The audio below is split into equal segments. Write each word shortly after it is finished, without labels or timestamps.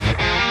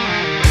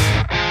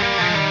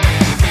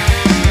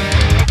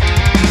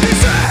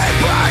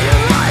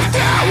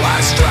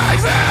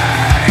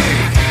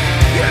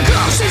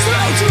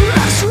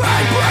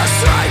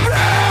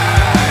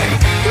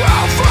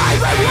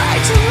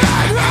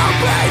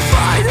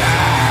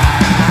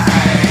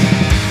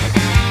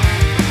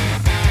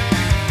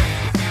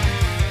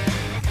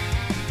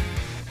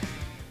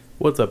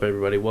What's up,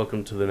 everybody?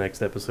 Welcome to the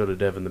next episode of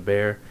Devin the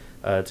Bear.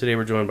 Today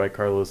we're joined by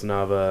Carlos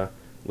Nava,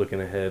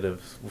 looking ahead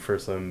for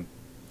some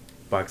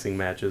boxing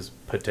matches,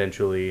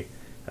 potentially.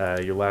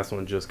 Your last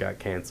one just got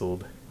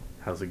canceled.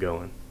 How's it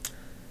going?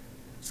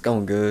 It's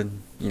going good.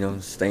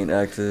 Staying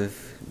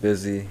active,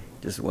 busy,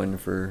 just waiting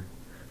for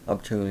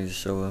opportunities to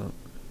show up.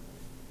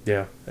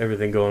 Yeah,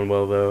 everything going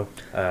well, though.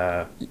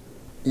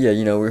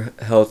 Yeah, we're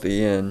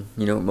healthy and,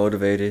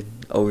 motivated.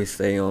 Always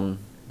staying on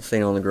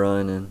the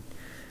grind and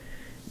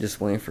just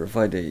waiting for a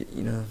fight date,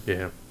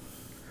 Yeah.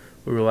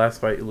 Your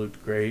last fight, you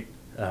looked great.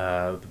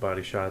 The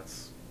body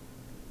shots,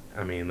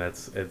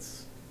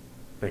 it's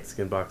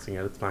Mexican boxing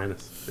at its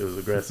finest. It was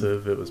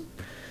aggressive.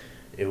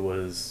 it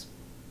was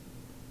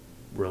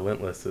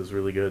relentless. It was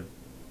really good.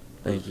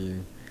 Thank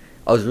you.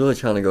 I was really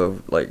trying to go,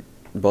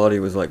 body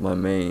was, my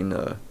main,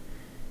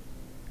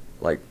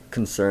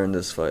 concern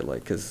this fight,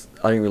 because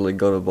I didn't really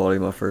go to body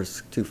my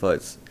first two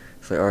fights.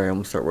 It's like, all right, I'm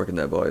going to start working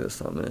that body this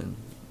time, man.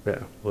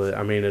 Yeah. Well,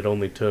 it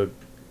only took,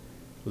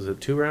 was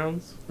it 2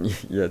 rounds?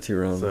 Yeah, 2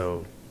 rounds.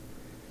 So,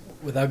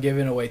 without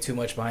giving away too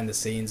much behind the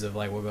scenes of,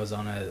 what goes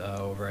on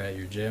over at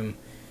your gym,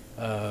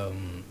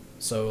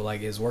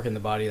 is working the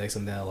body,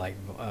 something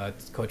that,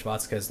 Coach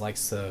Vasquez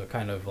likes to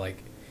kind of,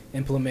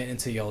 implement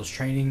into y'all's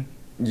training?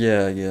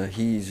 Yeah,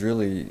 he's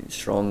really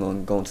strong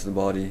on going to the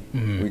body.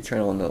 Mm-hmm. We train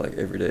on that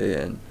every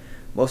day, and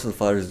most of the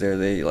fighters there,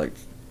 they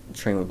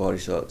train with body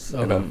shots.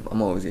 Okay. And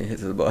I'm always getting hit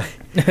to the body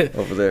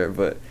over there.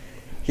 But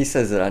he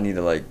says that I need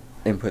to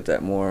input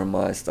that more in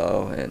my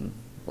style, and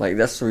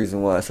that's the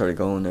reason why I started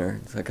going there.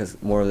 It's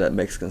because more of that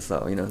Mexican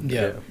style,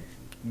 Yeah.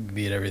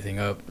 Beat everything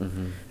up.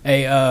 Mm-hmm.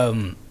 Hey,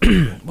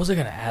 what was I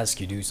gonna ask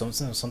you, dude?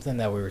 Something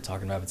that we were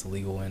talking about. It's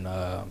illegal in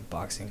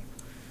boxing.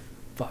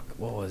 Fuck,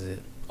 what was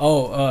it?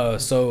 Oh,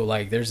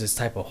 there's this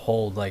type of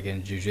hold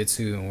in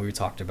jiu-jitsu, and we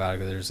talked about it.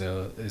 There's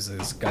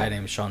this guy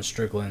named Sean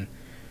Strickland,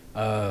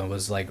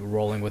 was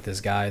rolling with this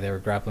guy. They were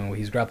grappling.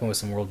 He's grappling with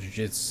some world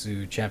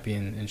jiu-jitsu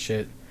champion and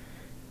shit.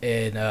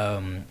 And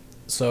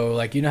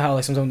you know how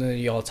sometimes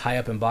y'all tie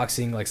up in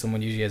boxing,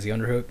 someone usually has the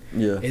underhook.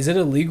 Yeah. Is it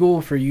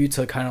illegal for you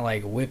to kind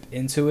of whip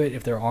into it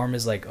if their arm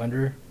is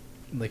under,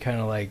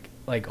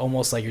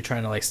 almost like you're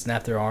trying to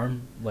snap their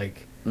arm, It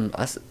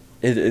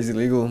is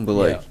illegal,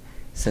 but Yeah.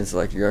 since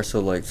you are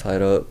so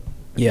tied up.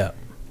 Yeah.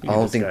 you I can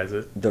don't disguise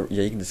think it.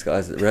 you can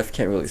disguise it. Ref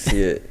can't really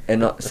see it,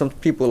 and some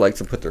people like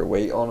to put their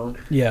weight on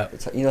them. Yeah.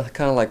 It's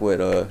kind of like what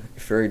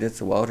Fury did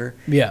to Wilder.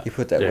 Yeah. He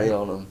put that Yeah. weight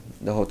on him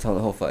the whole time,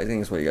 the whole fight. I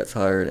think that's why he got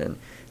tired. And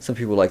some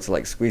people like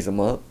to squeeze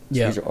them up,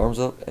 Yeah. squeeze your arms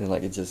up, and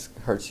it just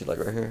hurts you right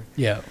here.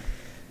 Yeah.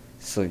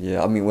 So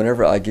yeah,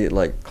 whenever I get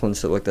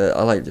clinched up like that,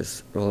 I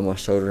just rolling my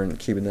shoulder and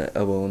keeping that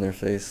elbow in their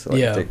face. So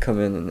Yeah. if they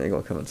come in, and they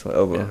gonna come into my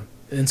elbow. Yeah.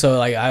 And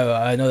so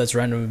I know that's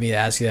random of me to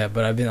ask you that,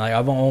 but I've been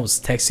I've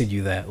almost texted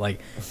you that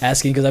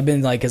asking because I've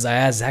been because I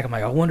asked Zach, I'm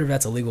I wonder if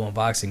that's illegal in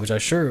boxing, which I'm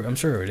sure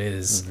it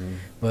is, Mm-hmm.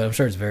 but I'm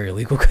sure it's very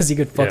illegal because you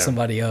could fuck Yeah.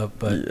 somebody up.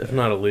 But Yeah. If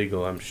not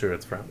illegal, I'm sure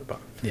it's frowned upon.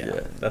 yeah.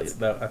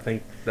 I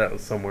think that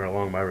was somewhere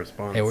along my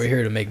response. Hey, we're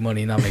here to make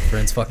money, not make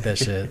friends. Fuck that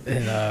shit.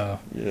 And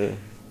Yeah.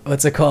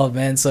 what's it called,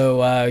 man? So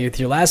with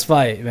your last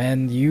fight,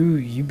 man,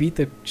 you beat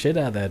the shit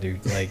out of that dude.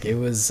 It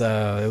was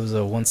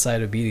a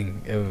one-sided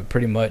beating.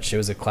 Pretty much, it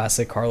was a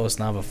classic Carlos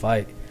Nava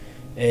fight.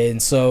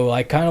 And so,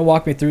 kind of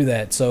walk me through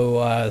that. So,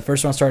 the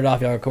first round started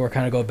off, y'all were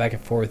kind of going back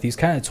and forth. He's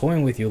kind of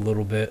toying with you a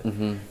little bit.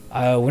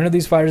 Mm-hmm. When are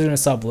these fighters gonna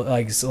stop,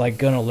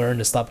 gonna learn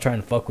to stop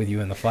trying to fuck with you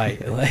in the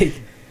fight?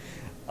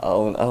 I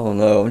don't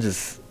know. I'm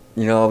just,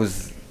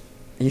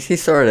 he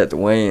started at the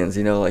weigh-ins,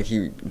 he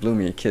blew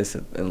me a kiss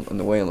on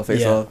the weigh-in, on the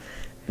face-off,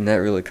 and that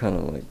really kind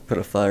of put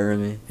a fire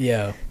in me.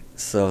 Yeah.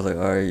 So I was like,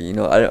 all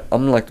right,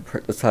 I'm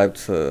the type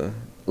to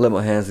let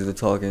my hands do the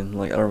talking.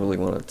 I don't really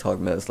want to talk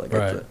mess at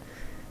Right. the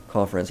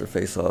conference or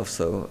face-off.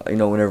 So,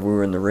 whenever we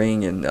were in the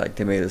ring and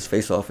they made us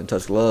face-off and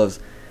touch gloves,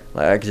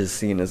 I could just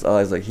see in his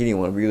eyes he didn't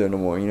want to be there no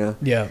more,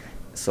 Yeah.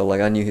 So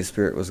I knew his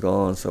spirit was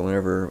gone. So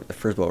whenever the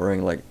first bell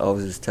rang, I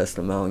was just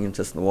testing him out,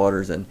 testing the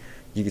waters, and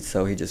you could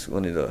tell he just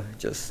wanted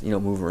to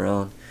move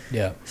around.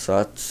 Yeah. So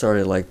I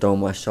started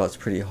throwing my shots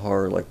pretty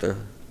hard the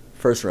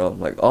first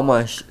round. All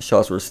my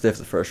shots were stiff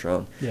the first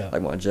round. Yeah.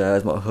 My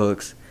jabs, my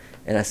hooks,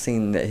 and I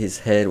seen that his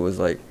head was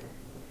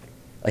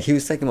he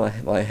was taking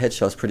my head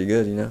shots pretty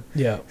good,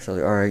 Yeah. So I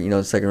was all right,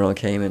 the second round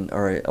came, and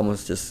all right, I'm gonna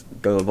just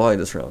go to the body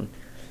this round.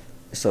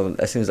 So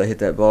as soon as I hit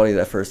that body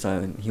that first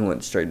time, he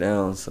went straight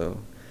down. So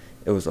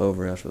it was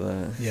over after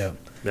that. Yeah.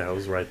 Yeah, I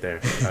was right there.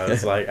 I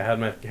was I had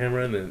my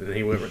camera, and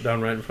he went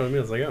down right in front of me.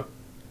 I was like, oh,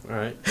 all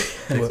right.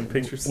 Take some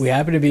pictures. We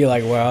happen to be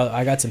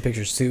I got some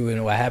pictures too,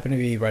 and I happen to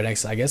be right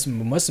next. I guess it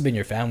must have been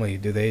your family.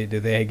 Do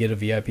they get a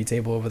VIP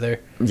table over there?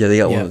 Yeah, they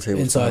got one on the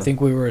table. And so I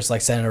think we were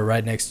standing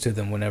right next to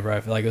them. Whenever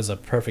I feel it was a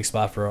perfect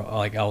spot for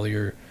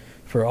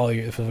for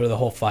the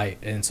whole fight.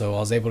 And so I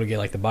was able to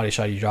get the body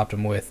shot you dropped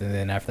him with, and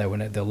then after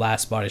that, the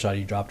last body shot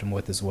you dropped him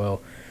with as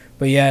well.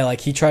 But yeah,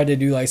 he tried to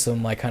do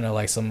some kind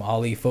of some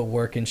ollie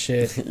footwork and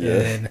shit. Yeah.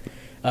 And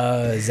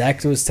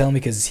Zach was telling me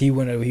because he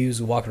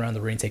was walking around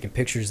the ring taking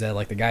pictures that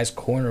like the guy's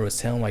corner was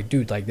telling him like,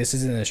 dude, like this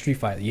isn't a street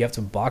fight. You have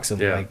to box him.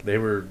 Yeah, like they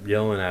were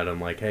yelling at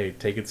him like, "Hey,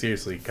 take it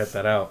seriously, cut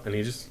that out," and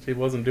he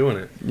wasn't doing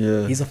it.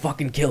 Yeah. he's a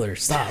fucking killer.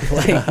 Stop.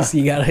 Like so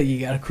you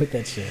gotta quit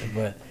that shit.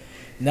 But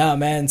nah,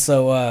 man.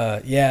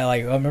 So yeah,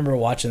 like I remember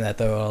watching that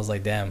though. I was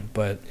like, damn.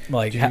 But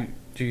like,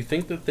 Do you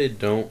think that they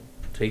don't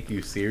take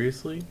you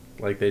seriously?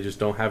 Like they just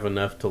don't have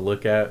enough to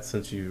look at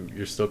since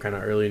you're still kind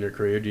of early in your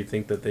career? Do you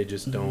think that they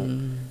just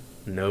don't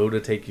know to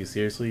take you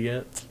seriously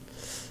yet?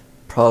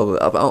 Probably.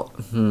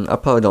 I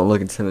probably don't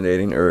look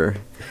intimidating or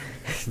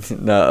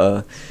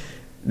nah.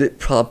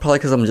 Probably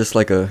because I'm just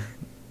like a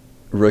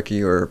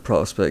rookie or a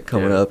prospect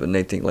coming up, and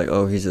they think like,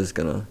 oh, he's just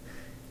gonna,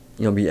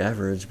 be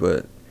average.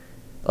 But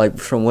like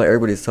from what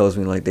everybody tells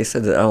me, like they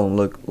said that I don't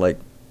look like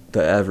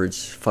the average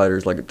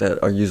fighters like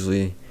that are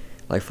usually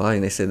like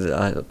fighting. They said that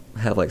I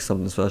have like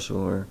something special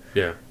or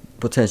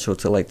potential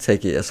to like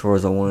take it as far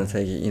as I want to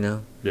take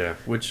it. Yeah,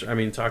 which I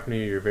mean, talking to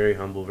you, you're very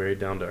humble, very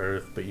down to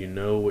earth, but you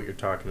know what you're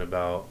talking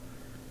about,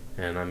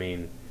 and I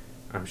mean,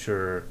 I'm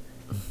sure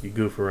you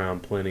goof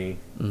around plenty.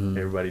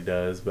 Everybody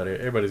does, but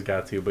everybody's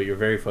got to. But you're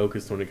very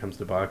focused when it comes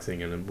to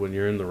boxing, and when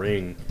you're in the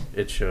ring,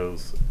 it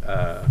shows.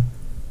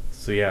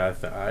 So yeah,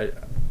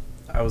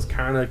 I was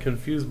kind of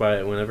confused by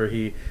it whenever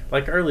he,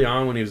 like early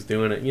on when he was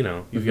doing it,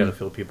 you've got to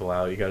feel people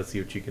out, you got to see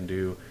what you can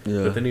do.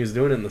 Yeah. But then he was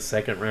doing it in the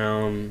second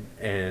round,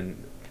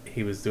 and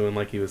he was doing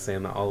like he was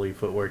saying the ollie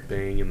footwork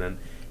thing, and then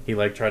he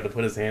like tried to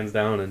put his hands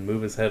down and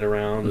move his head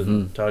around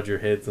and dodge your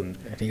hits, and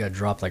he got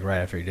dropped like right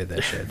after he did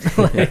that shit.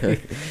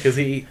 Because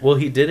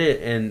he did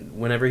it, and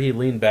whenever he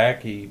leaned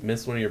back, he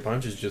missed one of your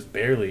punches just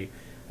barely,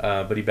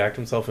 but he backed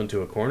himself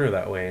into a corner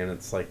that way, and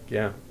it's like,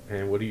 yeah,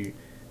 man, what do you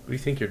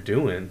think you're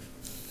doing?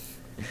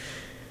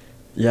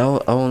 Yeah,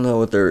 I don't know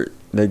what their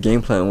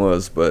game plan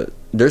was, but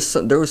there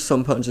was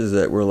some punches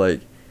that were like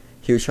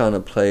he was trying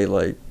to play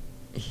like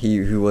he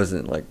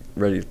wasn't like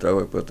ready to throw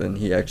it, but then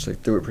he actually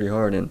threw it pretty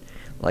hard, and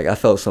like I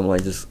felt something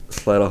like just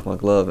slide off my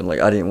glove, and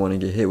like I didn't want to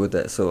get hit with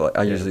that, so like,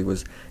 I usually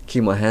was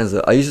keep my hands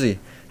up. I usually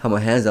have my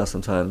hands out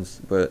sometimes,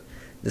 but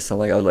this time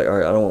like I was like, all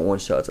right, I don't want one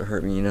shot to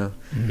hurt me,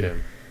 Yeah.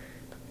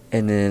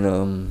 And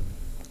then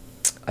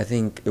I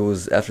think it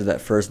was after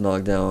that first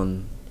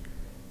knockdown,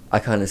 I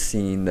kind of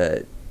seen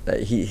that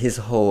his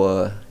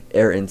whole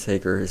air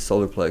intake or his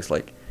solar plex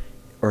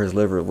or his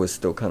liver was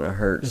still kind of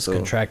hurt. It's so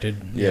contracted.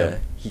 Yeah,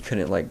 he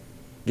couldn't like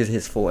get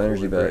his full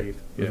energy back. Breathe.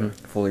 Yeah.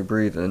 Fully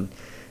breathe. And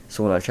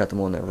so when I trapped him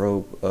on that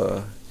rope,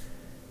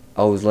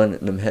 I was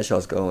letting them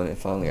headshots go, and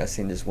finally I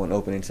seen this one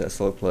opening to that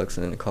solar plex,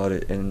 and then caught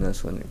it, and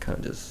that's when it kind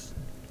of just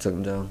took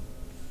him down.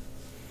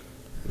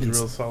 It was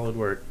real solid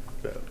work.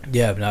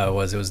 Yeah, no,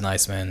 it was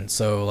nice, man.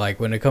 So like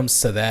when it comes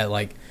to that,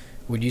 like,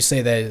 would you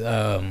say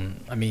that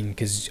I mean,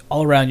 because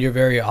all around you're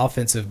very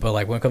offensive, but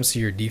like when it comes to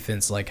your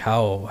defense, like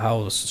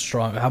how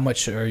strong, how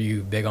much are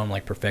you big on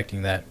like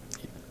perfecting that?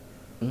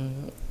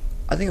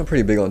 I think I'm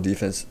pretty big on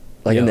defense.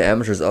 Like in the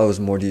amateurs, I was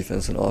more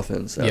defense than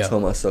offense. I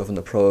told myself in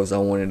the pros I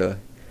wanted to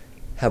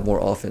have more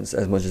offense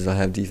as much as I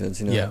have defense.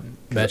 Yeah,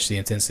 match the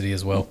intensity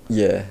as well.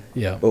 Yeah.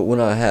 But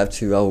when I have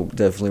to, I will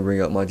definitely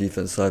bring up my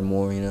defense side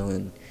more.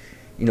 And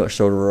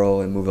shoulder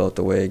roll and move out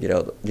the way, get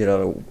out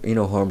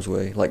of harm's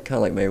way. Like kind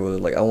of like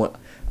Mayweather. Like I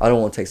don't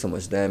want to take so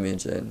much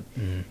damage and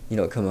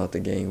come out the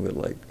game with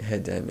like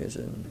head damage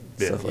and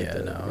stuff like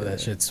that.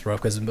 That shit's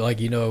rough because like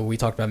we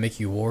talked about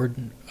Mickey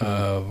Ward,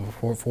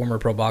 former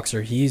pro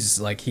boxer. He's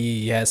like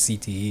he has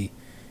CTE.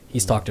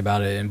 He's talked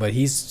about it, but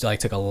he's like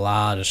took a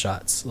lot of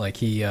shots. Like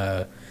he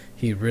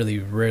really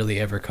rarely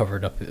ever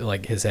covered up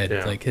like his head.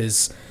 Yeah. Like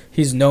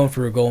he's known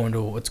for going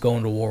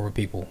to war with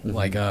people.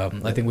 Like I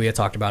think we had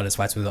talked about his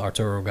fights with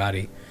Arturo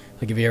Gatti.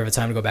 Like if you ever have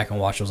time to go back and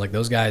watch those, like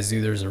those guys,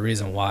 dude, there's a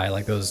reason why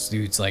like those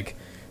dudes like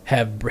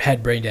had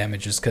brain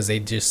damage just because they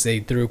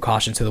threw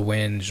caution to the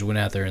wind, just went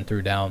out there and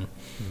threw down.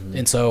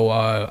 And so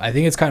I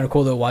think it's kind of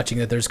cool though watching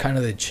that there's kind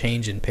of the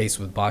change in pace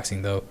with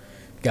boxing though.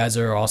 Guys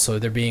are also,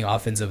 they're being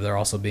offensive, they're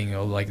also being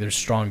like there's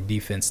strong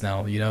defense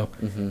now. You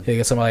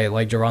got somebody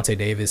like Gervonta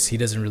Davis, he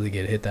doesn't really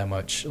get hit that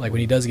much. Like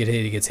when he does get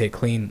hit, he gets hit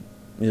clean.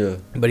 Yeah.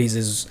 But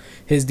his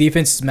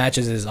defense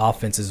matches his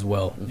offense as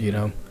well.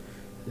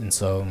 And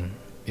so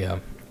yeah.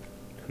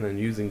 And then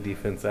using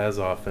defense as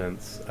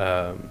offense,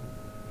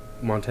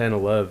 Montana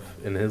Love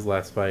in his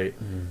last fight,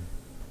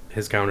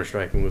 his counter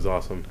striking was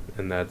awesome,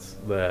 and that's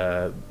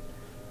I'm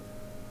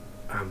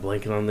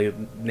blanking on the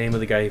name of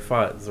the guy he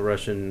fought. It's a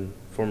Russian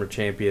former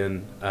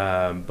champion,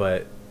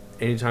 but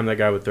anytime that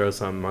guy would throw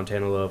something,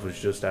 Montana Love was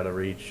just out of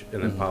reach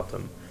and then popped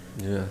him.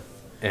 Yeah.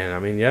 And I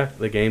mean,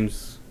 the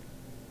game's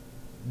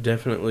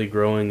definitely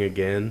growing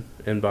again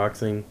in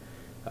boxing,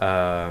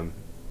 and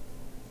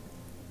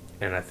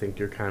I think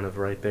you're kind of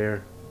right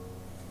there.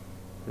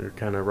 You're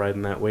kind of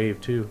riding that wave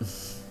too.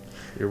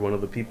 You're one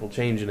of the people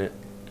changing it.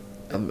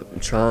 I'm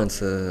trying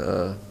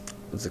to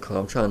what's it called?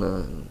 I'm trying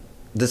to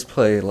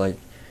display like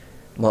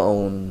my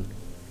own,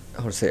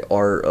 I would say,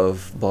 art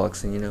of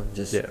boxing.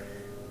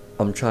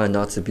 I'm trying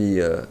not to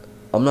be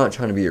I'm not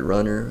trying to be a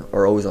runner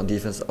or always on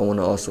defense. I want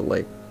to also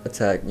like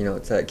attack,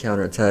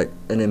 counter attack,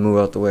 and then move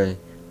out the way.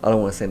 I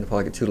don't want to stay in the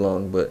pocket too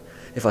long, but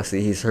if I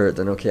see he's hurt,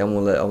 then okay, I'm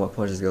gonna let all my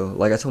punches go.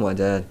 Like I told my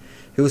dad,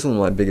 he was one of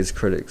my biggest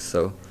critics,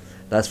 so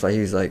that's why he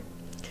was like,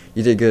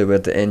 "You did good, but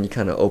at the end you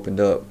kind of opened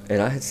up,"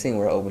 and I had seen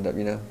where I opened up,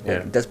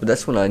 Like,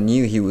 that's when I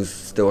knew he was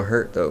still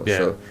hurt though. Yeah.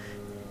 So,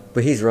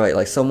 but he's right.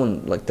 Like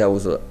someone like that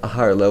was a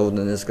higher level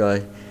than this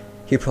guy,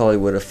 he probably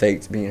would have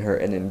faked being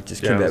hurt and then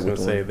just came back with I was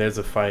gonna say, one. there's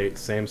a fight,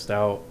 Sam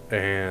Stout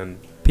and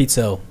Pete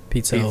Sell.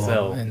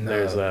 And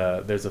there's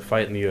a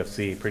fight in the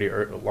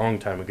UFC a long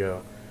time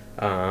ago,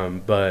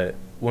 but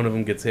one of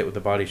them gets hit with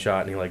a body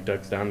shot and he like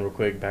ducks down real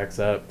quick, backs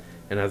up,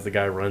 and as the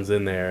guy runs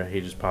in there,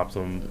 he just pops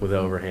him with the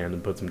overhand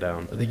and puts him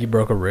down. I think he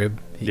broke a rib.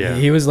 Yeah.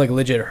 He was like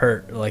legit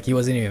hurt. Like he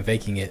wasn't even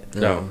faking it.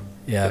 No.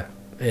 Yeah.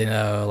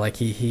 And like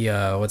he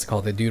what's it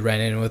called? The dude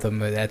ran in with him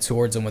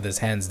towards him with his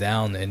hands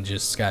down and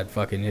just got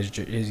fucking his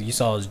you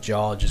saw his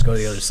jaw just go to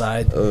the other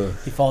side.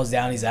 He falls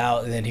down, he's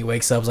out, and then he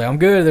wakes up. He's like, I'm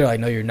good. They're like,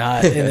 no, you're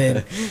not. And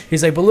then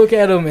he's like, but look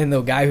at him. And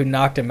the guy who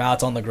knocked him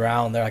out's on the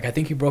ground. They're like, I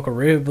think you broke a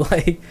rib.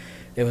 Like,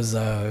 it was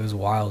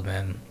wild,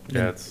 man.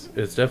 Yeah, it's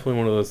definitely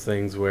one of those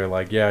things where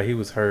like, yeah, he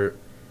was hurt,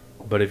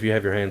 but if you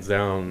have your hands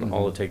down,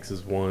 all it takes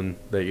is one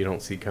that you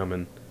don't see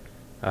coming.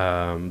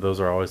 Those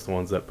are always the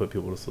ones that put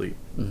people to sleep.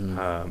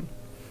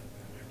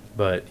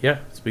 But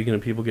yeah, speaking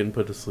of people getting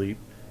put to sleep,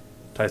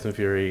 Tyson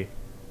Fury,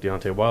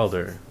 Deontay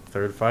Wilder,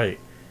 third fight.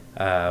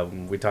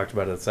 We talked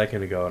about it a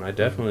second ago, and I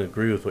definitely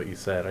agree with what you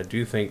said. I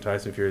do think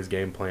Tyson Fury's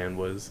game plan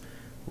was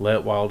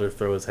let Wilder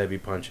throw his heavy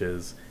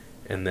punches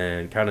and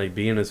then kind of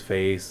be in his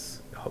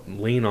face,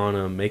 lean on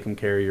him, make him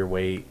carry your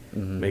weight,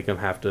 make him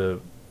have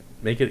to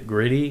make it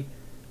gritty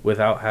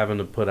without having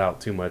to put out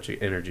too much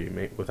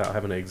energy, without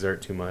having to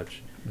exert too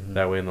much.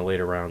 That way in the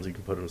later rounds you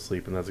can put him to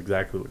sleep, and that's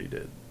exactly what he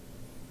did.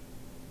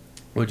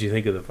 What did you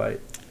think of the fight?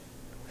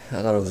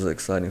 I thought it was an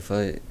exciting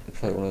fight.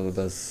 Probably one of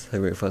the best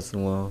heavyweight fights in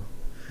a while.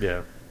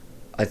 Yeah.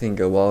 I think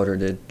Wilder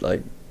did,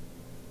 like,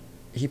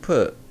 he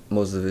put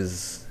most of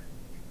his,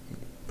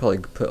 probably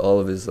put all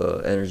of his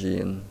energy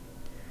and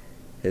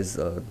his,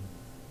 how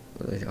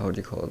would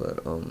you call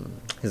that,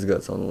 his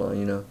guts on the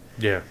line,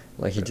 Yeah.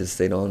 Like, he just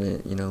stayed on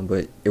it,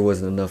 but it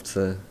wasn't enough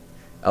to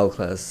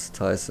outclass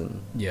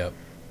Tyson. Yeah.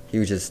 He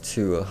was just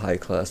too high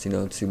class, too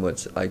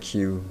much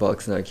IQ,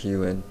 boxing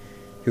IQ, and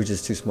he was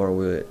just too smart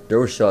with it. There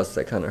were shots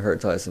that kind of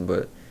hurt Tyson,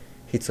 but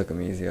he took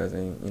him easy, I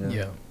think,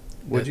 Yeah.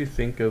 What'd you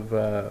think of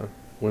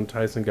when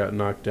Tyson got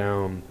knocked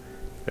down?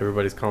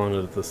 Everybody's calling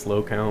it the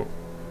slow count.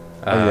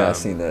 Oh, yeah, I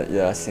seen that.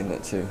 Yeah, I seen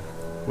that too.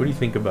 What do you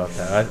think about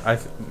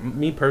that?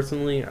 Me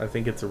personally, I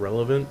think it's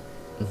irrelevant.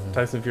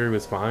 Tyson Fury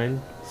was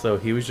fine, so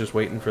he was just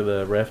waiting for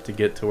the ref to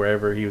get to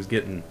wherever he was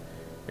getting,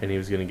 and he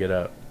was going to get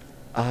up.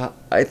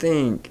 I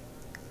think,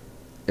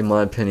 in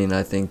my opinion,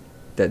 I think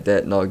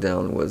that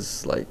knockdown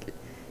was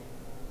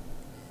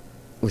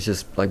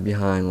just like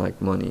behind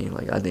like money.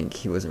 Like I think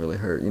he wasn't really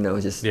hurt,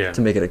 just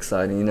to make it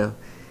exciting,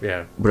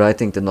 Yeah. But I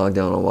think the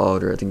knockdown on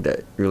Wilder, I think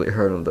that really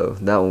hurt him though.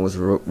 That one was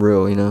real,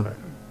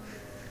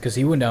 Because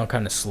he went down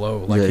kind of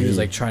slow, like he was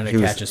like trying to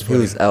catch his footing.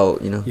 He was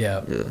out,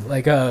 Yeah.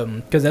 Like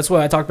because that's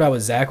what I talked about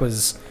with Zach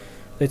was,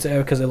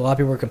 because a lot of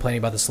people were complaining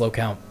about the slow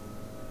count.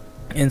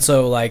 And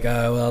so, like,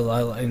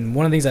 and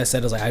one of the things I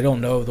said is, like, I don't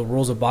know the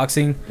rules of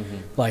boxing,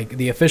 like,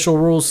 the official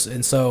rules.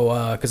 And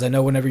so, because I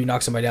know whenever you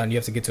knock somebody down, you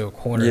have to get to a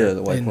corner. Yeah,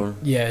 the white corner.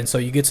 Yeah, and so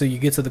you get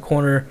to the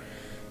corner,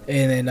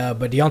 and then,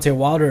 but Deontay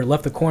Wilder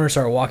left the corner,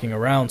 started walking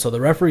around. So the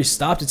referee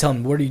stopped to tell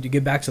him, where do you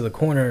get back to the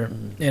corner?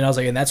 And I was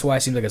like, and that's why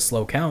it seems like a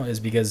slow count, is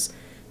because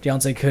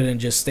Deontay couldn't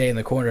just stay in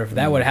the corner. If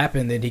that would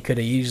happen, then he could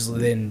have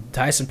easily, then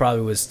Tyson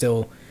probably was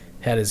still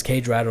had his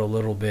cage rattled a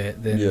little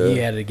bit, then he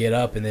had to get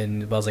up, and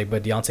then I was like,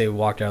 but Deontay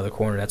walked out of the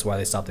corner. That's why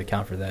they stopped the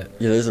count for that.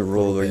 Yeah, there's a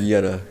rule where you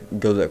gotta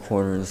go to that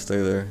corner and stay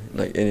there.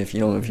 Like, and if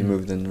you don't, if you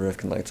move, then the ref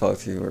can like talk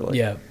to you or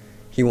like.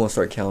 He won't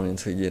start counting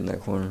until you get in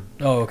that corner.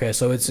 Oh, okay.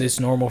 So it's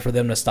normal for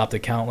them to stop the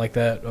count like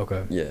that.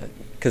 Okay. Yeah,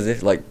 because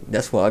if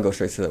that's why I go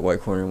straight to that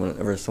white corner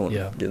whenever someone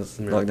gets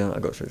knocked down. I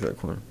go straight to that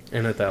corner.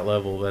 And at that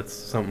level, that's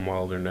something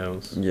Wilder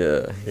knows.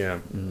 Yeah. Yeah.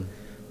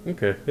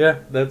 Okay.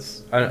 Yeah,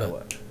 that's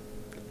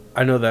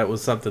I know that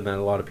was something that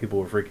a lot of people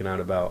were freaking out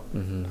about,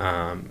 and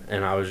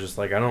I was just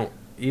like, I don't.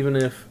 Even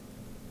if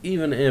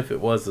it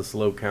was a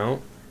slow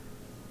count,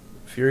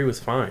 Fury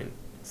was fine.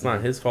 It's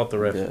not his fault the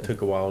ref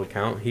took a while to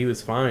count. He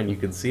was fine. You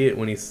could see it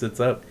when he sits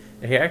up.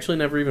 He actually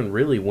never even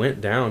really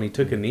went down. He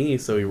took a knee,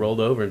 so he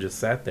rolled over and just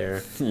sat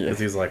there because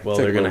he's like, well,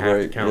 they're gonna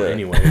have to count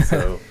anyway.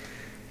 So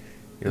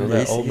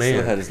that old man. He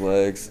still had his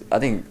legs. I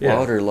think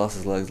Wilder lost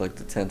his legs like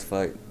the 10th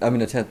fight. I mean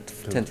the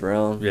 10th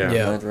round. Yeah.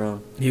 9th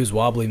round. He was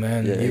wobbly,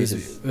 man. Yeah,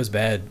 it was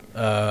bad.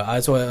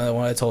 That's what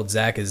I told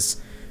Zach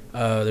is,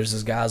 there's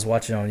this guy I was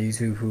watching on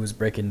YouTube who was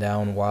breaking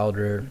down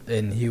Wilder,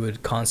 and he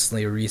would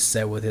constantly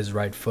reset with his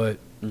right foot,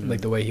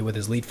 like the way with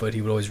his lead foot,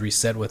 he would always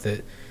reset with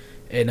it.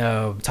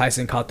 And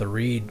Tyson caught the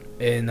read,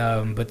 and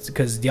but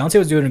because Deontay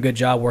was doing a good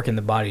job working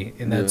the body,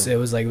 and it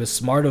was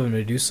smart of him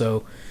to do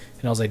so.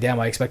 And I was like, damn,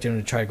 I expected him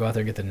to try to go out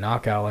there and get the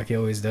knockout like he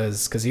always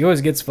does, because he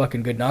always gets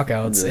fucking good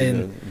knockouts.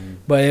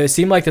 But it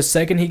seemed like the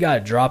second he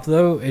got dropped,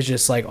 though, it's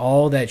just like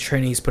all that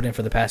training he's put in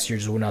for the past year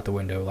just went out the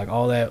window. Like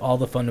all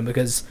the fundamental,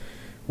 because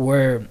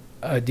where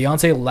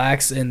Deontay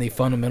lacks in the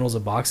fundamentals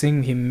of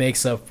boxing, he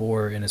makes up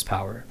for in his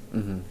power.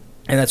 And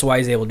that's why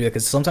he's able to do it,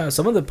 because sometimes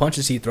some of the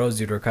punches he throws,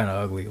 dude, are kind of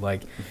ugly.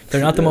 Like, they're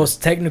not the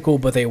most technical,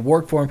 but they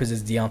work for him because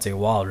it's Deontay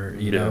Wilder,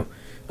 you know?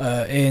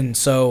 And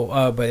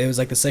so, but it was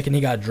like the second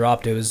he got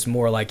dropped, it was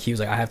more like he was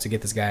like, I have to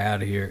get this guy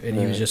out of here. And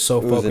he was just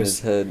so focused. In his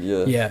head,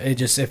 yeah,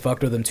 it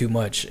fucked with him too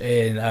much.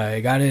 And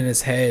it got in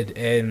his head,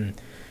 and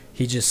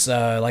he just,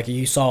 like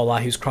you saw a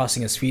lot, he was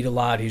crossing his feet a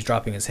lot, he was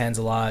dropping his hands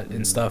a lot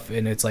and stuff.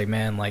 And it's like,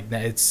 man, like,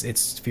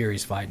 it's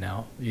Fury's fight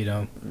now, you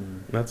know?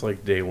 That's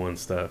like day one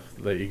stuff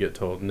that you get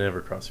told, never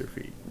cross your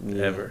feet,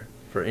 ever,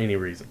 for any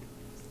reason.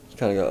 He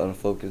kind of got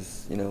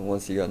unfocused, you know,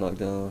 once he got knocked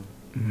down.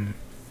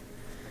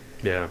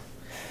 Yeah.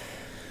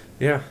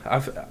 Yeah,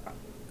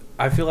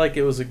 I feel like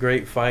it was a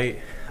great fight.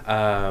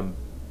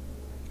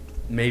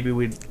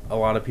 Maybe a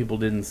lot of people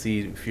didn't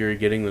see Fury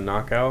getting the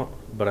knockout,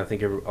 but I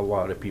think a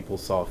lot of people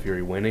saw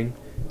Fury winning.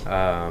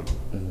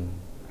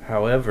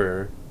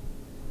 However,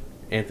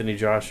 Anthony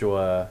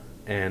Joshua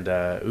and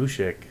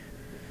Usyk,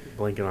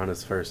 blanking on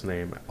his first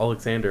name,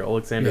 Alexander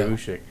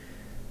Usyk.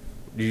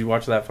 Did you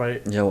watch that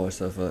fight? Yeah, I watched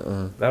that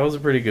fight. That was a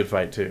pretty good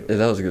fight too. Yeah,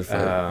 that was a good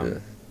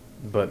fight.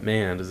 But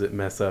man, does it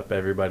mess up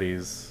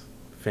everybody's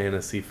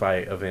fantasy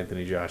fight of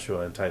Anthony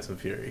Joshua and Tyson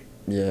Fury.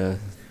 Yeah.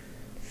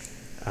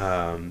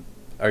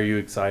 Are you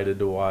excited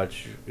to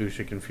watch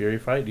Usyk and Fury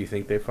fight? Do you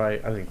think they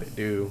fight? I think they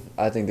do.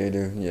 I think they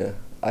do, yeah.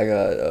 I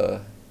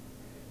got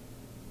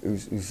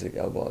Usyk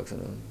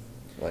outboxing him.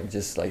 Like,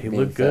 just like he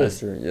being looked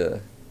faster,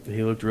 good. Yeah.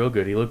 He looked real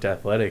good. He looked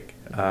athletic.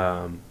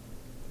 I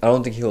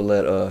don't think he'll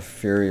let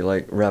Fury,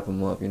 like, wrap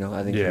him up, you know?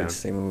 I think he'll just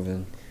stay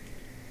moving.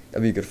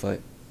 That'd be a good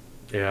fight.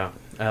 Yeah.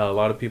 A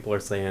lot of people are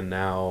saying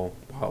now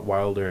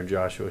Wilder and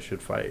Joshua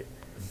should fight.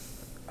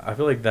 I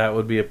feel like that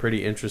would be a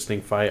pretty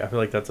interesting fight. I feel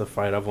like that's a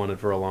fight I've wanted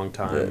for a long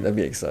time. Yeah, that'd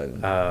be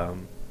exciting.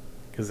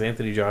 Because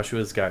Anthony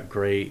Joshua's got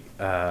great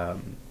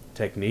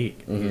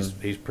technique.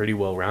 He's pretty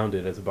well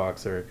rounded as a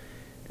boxer,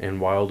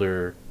 and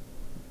Wilder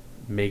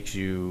makes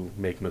you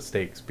make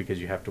mistakes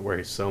because you have to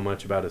worry so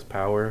much about his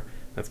power.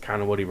 That's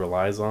kind of what he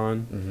relies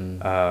on.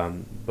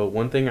 But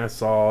one thing I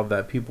saw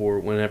that people were,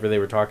 whenever they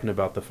were talking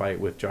about the fight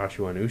with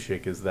Joshua and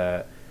Usyk, is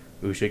that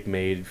Usyk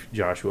made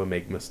Joshua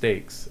make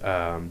mistakes.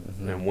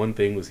 And one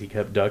thing was he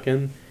kept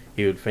ducking.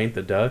 He would feint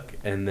the duck,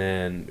 and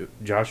then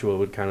Joshua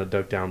would kind of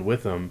duck down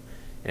with him.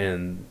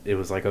 And it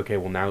was like, okay,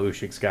 well, now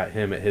Usyk's got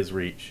him at his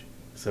reach.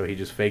 So he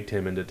just faked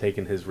him into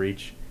taking his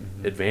reach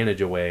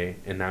advantage away,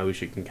 and now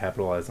Usyk can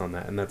capitalize on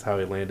that. And that's how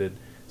he landed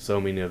so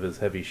many of his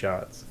heavy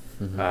shots.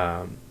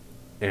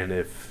 And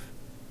if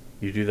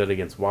you do that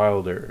against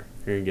Wilder,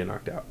 you're going to get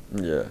knocked out.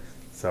 Yeah.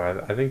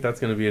 So I think that's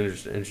going to be an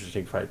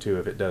interesting fight, too,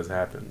 if it does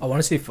happen. I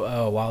want to see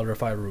Wilder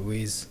fight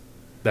Ruiz.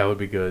 That would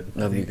be good.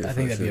 I think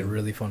that'd be a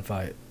really fun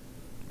fight.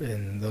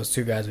 And those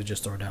two guys would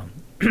just throw down.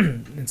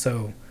 And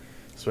so...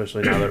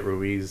 Especially now that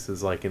Ruiz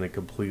is, like, in a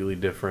completely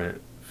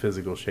different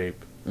physical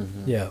shape.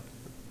 Yeah.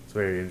 It's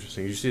very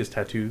interesting. Did you see his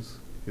tattoos?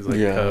 He's, like,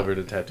 covered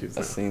in tattoos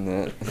now. I've seen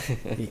that.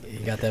 he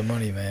got that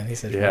money, man. He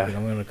said, fuck it,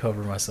 I'm going to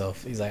cover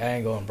myself. He's like, I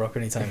ain't going broke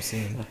anytime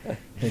soon.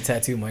 He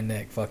tattooed my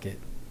neck. Fuck it.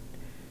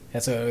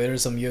 And so there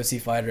was some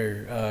UFC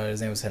fighter, his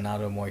name was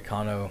Renato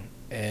Moicano,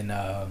 and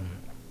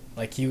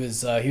like he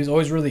was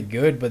always really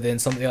good, but then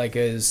something like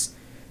is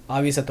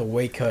obvious at the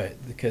weight cut,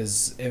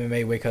 because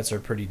MMA weight cuts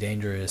are pretty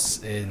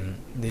dangerous, and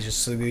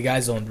the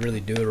guys don't really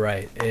do it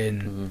right,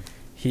 and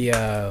he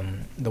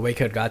the weight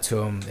cut got to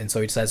him, and so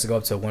he decides to go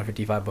up to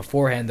 155.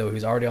 Beforehand though, he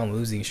was already on a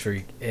losing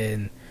streak,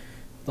 and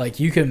like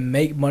you can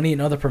make money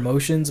in other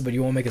promotions, but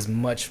you won't make as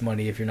much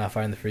money if you're not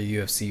fighting for the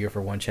UFC or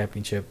for one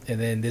championship. And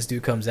then this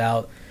dude comes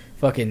out,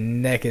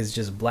 fucking neck is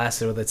just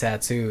blasted with a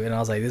tattoo, and I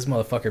was like, this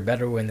motherfucker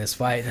better win this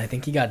fight. And I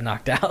think he got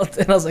knocked out,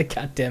 and I was like,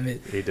 god damn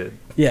it. He did.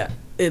 Yeah,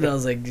 and I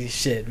was like,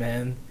 shit,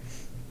 man.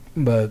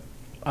 But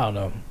I don't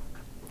know,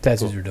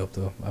 tattoos are dope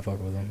though. I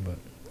fuck with them. But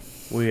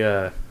we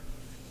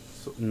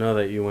know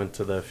that you went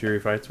to the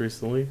Fury fights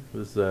recently.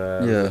 Was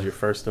your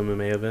first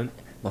MMA event?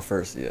 My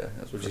first, yeah.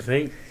 That's what you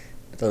think?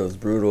 I thought it was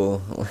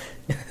brutal.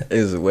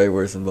 It was way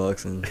worse than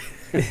boxing.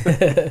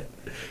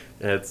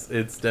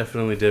 It's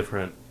definitely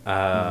different.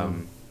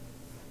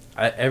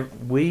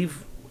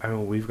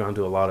 We've gone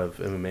to a lot of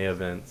MMA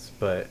events,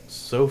 but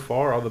so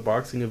far all the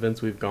boxing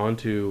events we've gone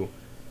to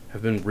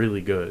have been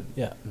really good.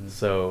 Yeah.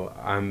 So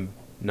I'm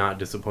not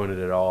disappointed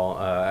at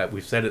all.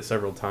 We've said it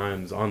several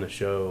times on the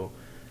show,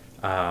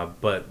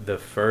 but the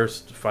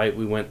first fight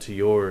we went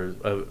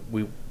to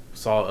we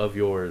saw of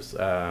yours,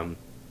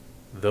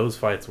 those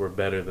fights were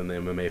better than the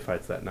MMA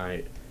fights that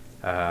night.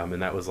 And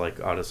that was like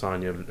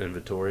Adesanya and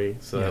Vettori.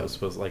 So that was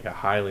supposed to like a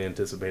highly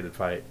anticipated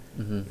fight,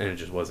 and it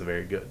just wasn't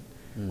very good.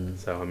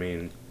 So, I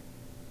mean...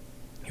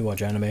 You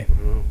watch anime? I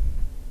don't know.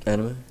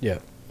 Anime? Yeah.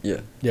 Yeah.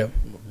 Yep.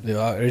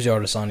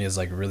 Sergio Adesanya is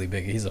like really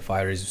big. He's a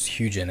fighter. He's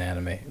huge in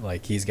anime.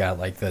 Like he's got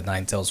like the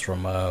nine tails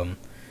from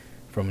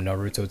from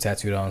Naruto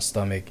tattooed on his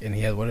stomach, and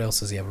he had, what else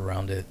does he have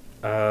around it?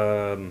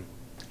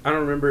 I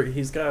don't remember.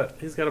 He's got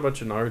a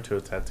bunch of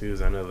Naruto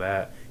tattoos. I know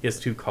that he has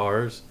 2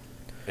 cars,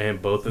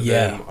 and both of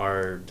them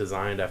are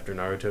designed after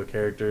Naruto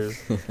characters.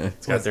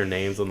 It's got their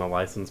names on the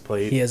license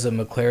plate. He has a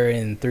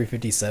McLaren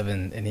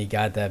 357, and he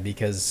got that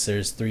because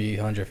there's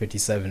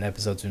 357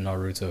 episodes of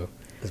Naruto.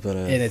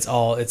 And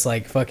it's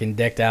like fucking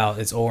decked out.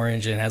 It's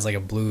orange and has like a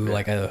blue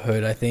like a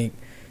hood, I think.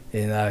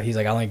 And he's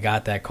like, I only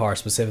got that car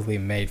specifically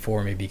made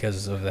for me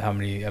because of how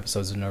many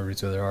episodes of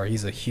Naruto there are.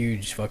 He's a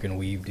huge fucking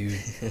weeb, dude.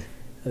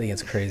 I think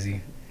it's crazy.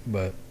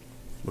 But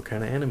what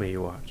kind of anime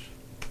you watch?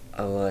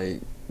 I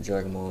like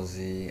Dragon Ball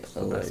Z. I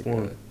like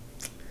one.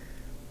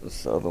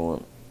 What's the other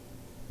one?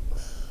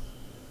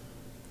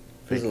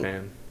 Fake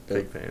fan.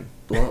 Like,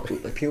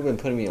 people have been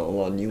putting me on a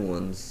lot of new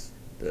ones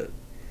that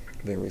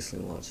I've been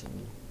recently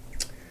watching.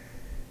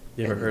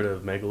 You ever heard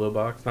of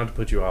Megalobox? Not to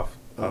put you off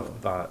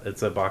thought.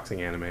 It's a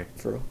boxing anime.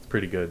 For real? It's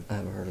pretty good. I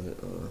haven't heard of it.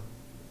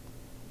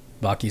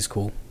 Baki's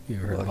cool. You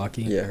ever heard of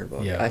Baki? Yeah, I heard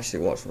Baki. Yeah. I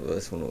actually watched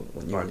this one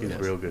when you Baki's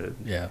real good.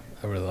 Yeah,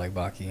 I really like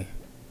Baki.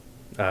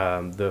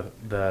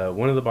 The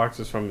one of the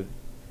boxers from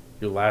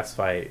your last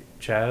fight,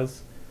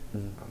 Chaz.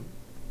 Mm-hmm.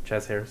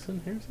 Chaz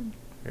Harrison.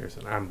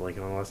 I'm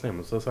blanking on the last name.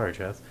 I'm so sorry,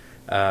 Chaz.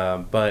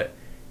 But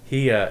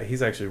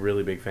he's actually a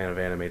really big fan of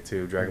anime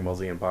too. Dragon Ball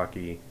Z and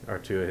Baki are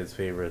 2 of his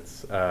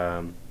favorites.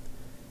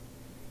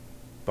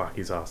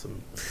 Baki's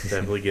awesome.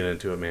 Definitely get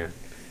into it, man.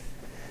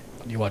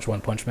 You watch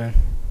One Punch Man?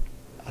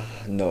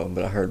 No,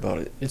 but I heard about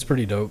it. It's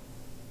pretty dope.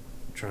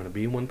 Trying to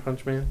be One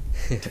Punch Man?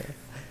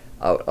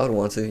 I would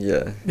want to,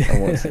 yeah. I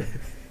want to.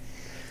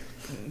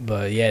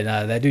 But yeah,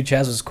 nah, that dude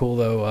Chaz was cool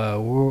though.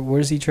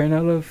 Where's he train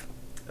out of?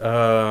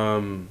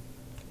 I'm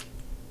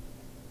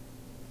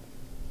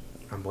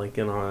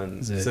blanking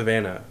on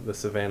Savannah, the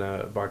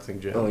Savannah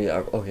boxing gym. Oh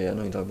yeah, okay, I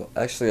know you're talking about.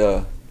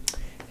 Actually,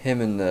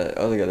 him and the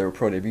other guy, they were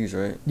pro debuts,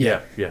 right?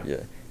 Yeah.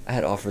 I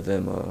had offered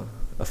them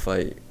a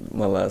fight,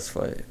 my last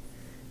fight.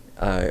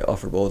 I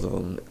offered both of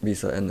them, B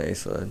side and the A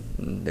side,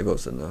 and they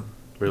both said no.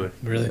 Really?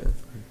 Yeah.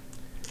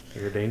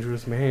 You're a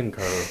dangerous man,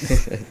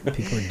 Carlos.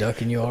 People are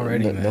ducking you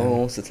already, man. No one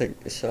wants to take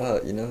a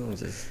shot, you know?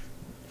 Just...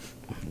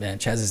 Man,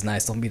 Chaz is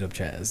nice. Don't beat up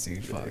Chaz,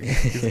 dude. Fuck.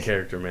 He's a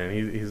character, man.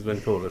 He's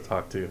been cool to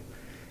talk to.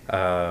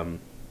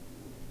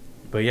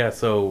 But yeah,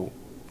 so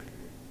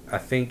I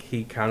think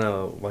he kind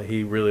of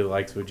he really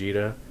likes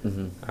Vegeta.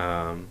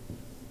 Mm-hmm.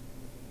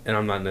 And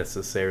I'm not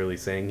necessarily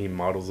saying he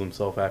models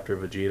himself after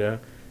Vegeta,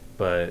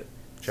 but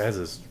Chaz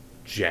is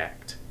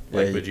jacked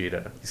like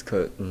Vegeta. He's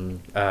cut.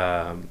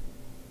 Mm-hmm.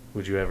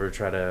 Would you ever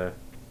try to,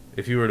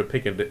 if you were to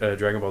pick a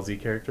Dragon Ball Z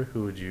character,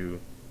 who would you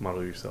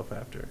model yourself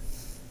after?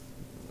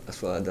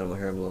 That's why I done my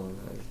hair blonde.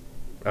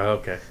 Oh,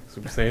 okay.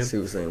 Super Saiyan?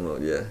 Super Saiyan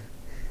mode, yeah.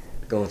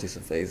 Going through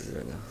some phases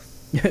right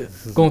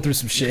now. Going through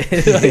some shit.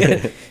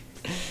 Yeah.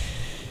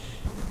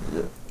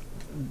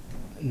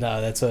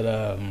 No, that's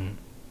what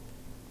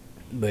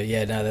but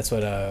yeah, no, that's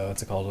what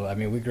what's it called? I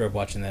mean, we grew up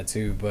watching that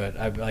too, but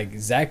I like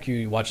Zach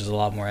watches a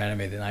lot more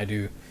anime than I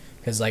do,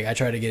 because like I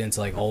try to get into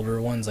like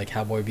older ones like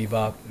Cowboy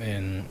Bebop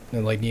and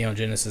like Neon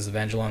Genesis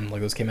Evangelion,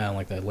 like those came out in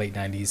like the late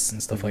 90s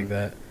and stuff like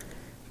that.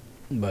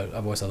 But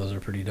I've always thought those are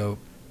pretty dope.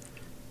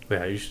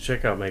 Yeah, you should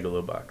check out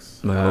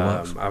Megalobox.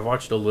 Megalobox. I've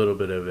watched a little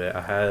bit of it.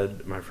 I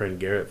had my friend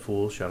Garrett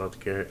Fool, shout out to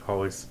Garrett,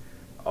 always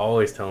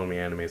telling me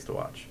animes to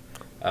watch.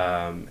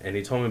 And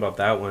he told me about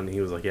that one. He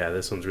was like, yeah,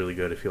 this one's really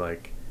good if you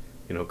like,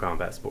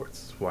 combat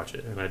sports. Watch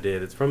it. And I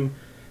did. It's from,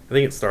 I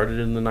think it started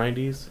in the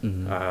 90s.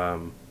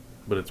 Mm-hmm.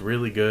 But it's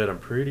really good. I'm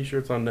pretty sure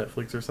it's on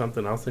Netflix or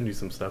something. I'll send you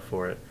some stuff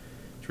for it.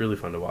 It's really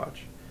fun to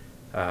watch.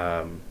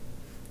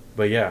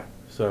 But yeah,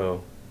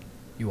 so.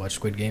 You watch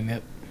Squid Game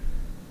yet?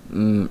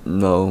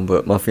 No,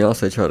 but my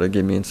fiance tried to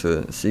get me into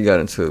it. She got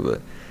into it, but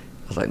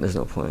I was like, there's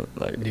no point.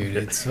 Like, dude,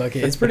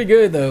 it's pretty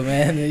good though,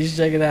 man. You should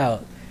check it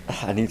out.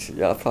 I need to.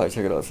 Yeah, I'll probably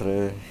check it out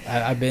today.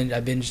 I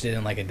binged it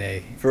in like a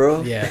day. For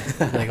real? Yeah,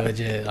 like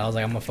legit. I was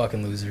like, I'm a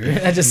fucking loser.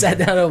 I just sat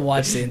down and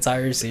watched the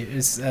entire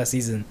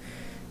season.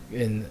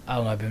 And I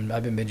don't know.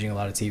 I've been binging a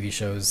lot of TV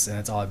shows, and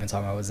that's all I've been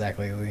talking about with Zach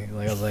lately.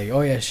 Like I was like,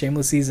 oh yeah,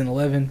 Shameless season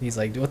 11. He's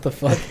like, what the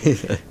fuck?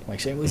 I'm like,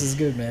 Shameless is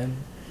good, man.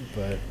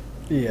 But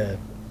yeah.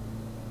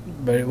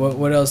 But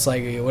what else are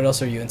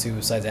you into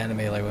besides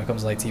anime? Like when it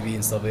comes to like TV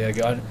and stuff. Like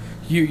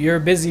you're a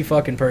busy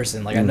fucking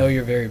person. Like I know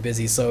you're very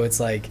busy, so it's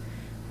like,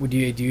 do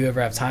you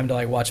ever have time to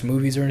like watch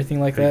movies or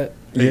anything like that?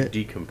 Yeah.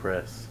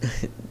 Decompress.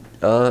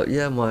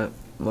 Yeah, my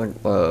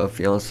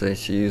fiance,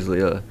 she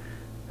usually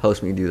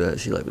helps me do that.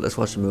 She like, let's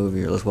watch a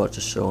movie or let's watch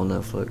a show on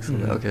Netflix.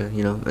 Mm-hmm. Like,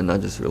 okay, and I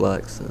just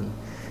relax. And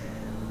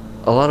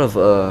a lot of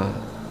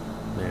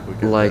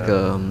like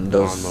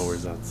those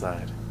lawnmowers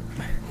outside.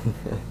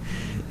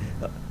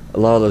 A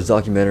lot of those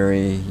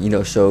documentary,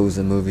 shows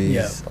and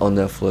movies on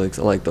Netflix.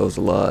 I like those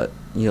a lot.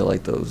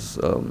 Like those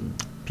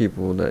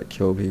people that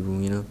kill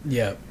people.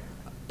 Yeah.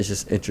 It's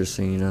just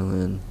interesting,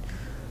 and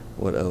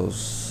what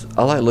else?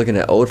 I like looking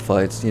at old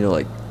fights.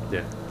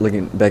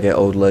 Looking back at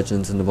old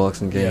legends in the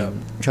boxing game. Yeah.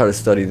 Try to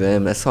study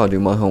them. That's how I do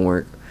my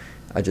homework.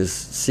 I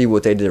just see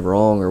what they did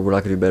wrong or what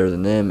I could do better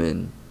than them,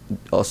 and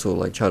also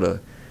like try to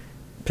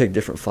pick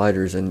different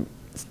fighters and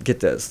get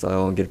that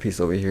style and get a piece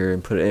over here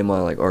and put it in my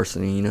like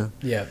arsenal, you know.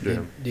 Yeah.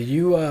 Yeah. Did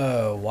you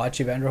watch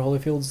Evander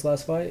Holyfield's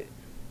last fight?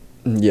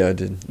 Yeah, I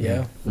did.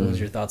 Yeah. What was Mm.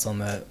 your thoughts on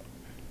that?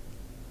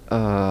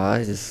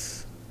 I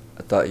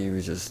thought he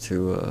was just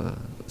too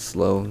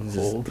slow, just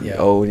Old? Yeah.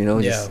 old, you know.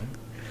 Yeah. Just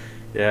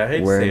Yeah, I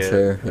hate wear to and say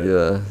tear. it. But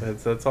Yeah.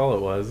 that's all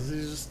it was.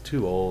 He's just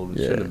too old.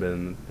 He Yeah. shouldn't have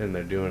been in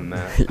there doing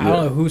that. I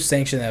don't know who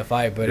sanctioned that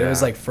fight, but it was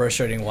Yeah. like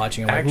frustrating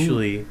watching. I'm like, who-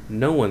 Actually,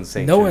 no one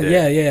sanctioned No one- it.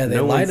 yeah, yeah, they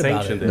no lied one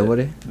about sanctioned it.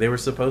 Nobody? They were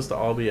supposed to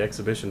all be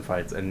exhibition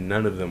fights, and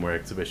none of them were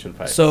exhibition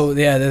fights. So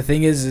yeah, the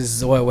thing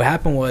is what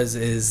happened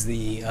is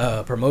the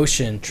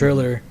promotion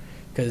Triller,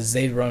 because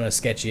they run a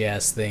sketchy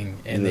ass thing,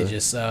 and they Yeah.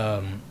 just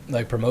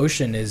like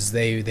promotion is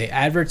they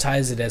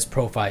advertise it as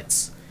pro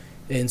fights,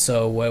 and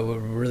so what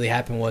really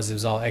happened was it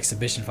was all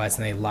exhibition fights,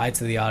 and they lied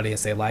to the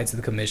audience, they lied to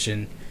the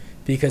commission,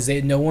 because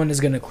no one is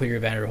gonna clear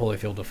Evander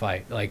Holyfield to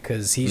fight, like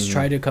because he's Mhm.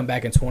 tried to come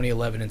back in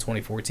 2011 and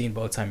 2014,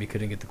 both time he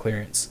couldn't get the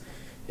clearance,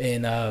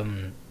 and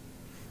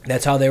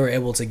that's how they were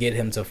able to get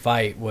him to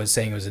fight, was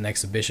saying it was an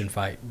exhibition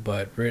fight,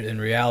 but in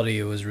reality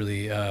it was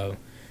really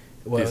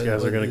these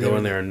guys are going to go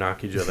in there and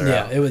knock each other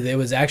yeah, out. it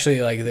was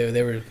actually like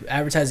they were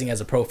advertising as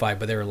a pro fight,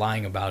 but they were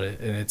lying about it,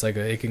 and it's like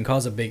it can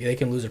cause they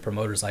can lose a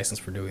promoter's license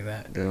for doing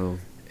that. No.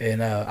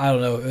 And I don't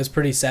know, it was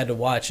pretty sad to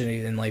watch,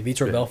 and like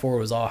Vitor Yeah. Belfort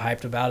was all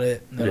hyped about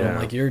it. And Yeah. I'm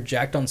like, you're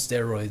jacked on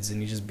steroids,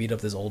 and you just beat up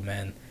this old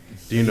man.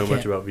 Do you know You much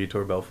can't- about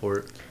Vitor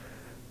Belfort?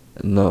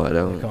 No, I They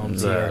don't. call him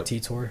The ZRT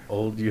tour.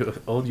 Old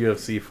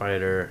UFC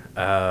fighter.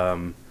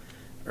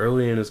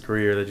 Early in his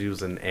career, that he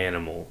was an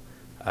animal,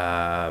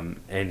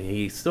 and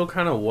he still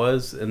kind of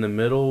was in the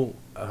middle.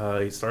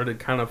 He started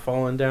kind of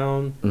falling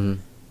down, Mm-hmm.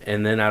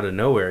 and then out of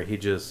nowhere, he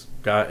just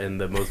got in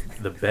the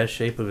best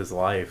shape of his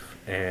life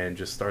and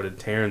just started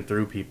tearing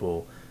through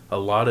people. A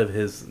lot of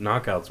his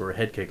knockouts were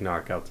head kick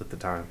knockouts at the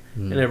time,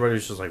 Mm. and everybody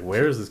was just like,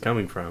 "Where is this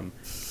coming from?"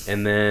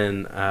 And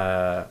then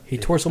He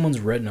tore someone's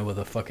retina with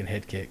a fucking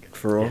head kick.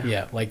 For real?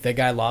 Yeah, like that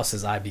guy lost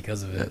his eye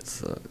because of That it.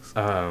 sucks.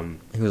 um,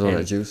 He was on and-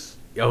 that juice.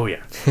 oh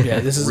yeah, Yeah,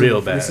 this is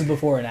Real bad. This is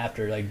before and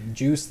after, like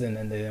juice, and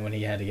then when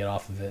he had to get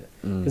off of it.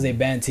 Because they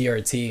banned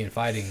TRT in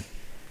fighting.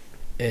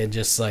 It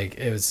just like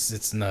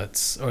it's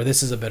nuts. Or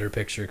this is a better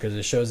picture because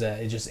it shows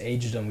that it just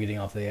aged him getting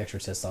off the extra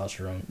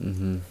testosterone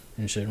Mm-hmm.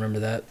 and shit. Remember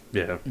that?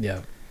 yeah. Yeah.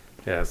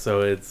 Yeah, so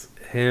it's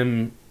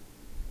him.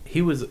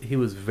 He was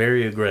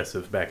very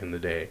aggressive back in the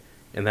day,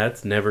 and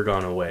that's never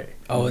gone away.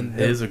 Oh, and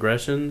his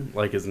aggression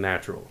like is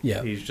natural.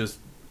 Yeah. He's just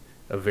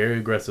a very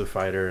aggressive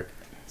fighter.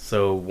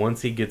 So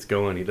once he gets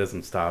going, he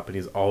doesn't stop, and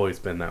he's always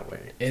been that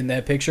way. and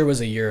that picture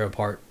was a year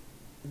apart.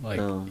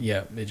 Like Oh.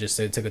 yeah, it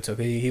took.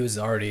 He was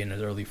already in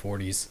his early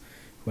 40s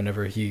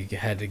whenever he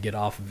had to get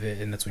off of it,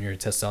 and that's when your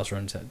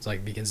testosterone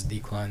like begins to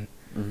decline.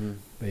 Mm-hmm.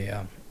 But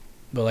yeah.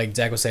 But like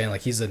Zach was saying,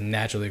 like he's a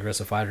naturally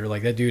aggressive fighter.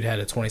 Like that dude had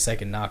a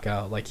 20-second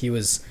knockout. Like he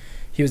was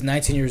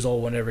 19 years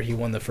old whenever he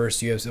won the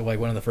first UFC, like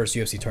one of the first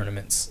UFC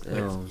tournaments.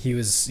 Like, Oh. he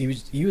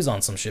was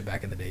on some shit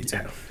back in the day too.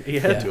 Yeah, he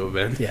had Yeah. to have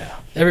been. Yeah,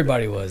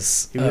 everybody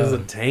was. He was a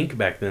tank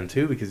back then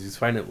too, because he was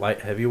fighting at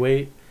light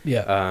heavyweight.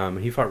 Yeah.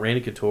 He fought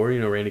Randy Couture. You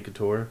know Randy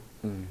Couture.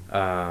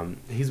 Mm.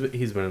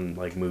 He's been in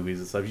like movies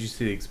and stuff. Did you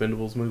see the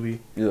Expendables movie?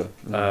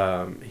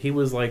 Yeah. He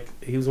was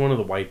one of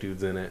the white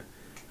dudes in it.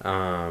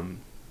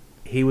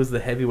 He was the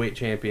heavyweight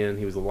champion.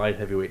 He was a light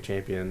heavyweight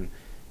champion,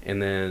 and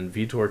then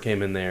Vitor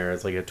came in there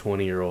as like a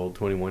 20-year-old,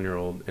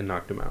 21-year-old, and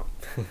knocked him out.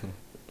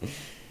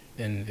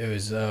 And it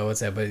was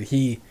what's that? But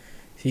he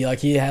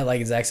had,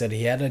 like Zach said,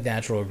 he had a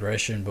natural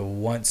aggression. But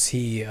once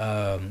he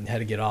had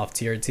to get off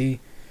TRT,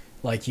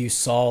 like you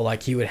saw,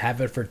 like he would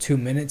have it for 2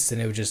 minutes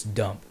and it would just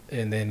dump,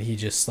 and then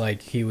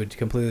he would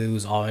completely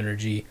lose all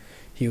energy.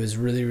 He was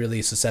really,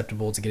 really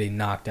susceptible to getting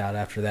knocked out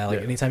after that. Like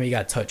Yeah. anytime he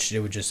got touched, it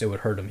would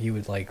hurt him. He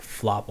would like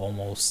flop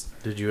almost.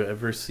 Did you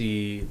ever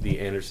see the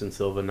Anderson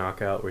Silva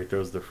knockout where he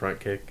throws the front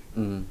kick?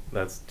 Mm.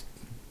 That's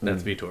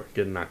Vitor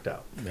getting knocked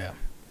out.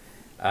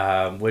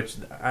 Yeah. Which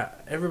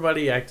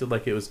everybody acted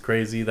like it was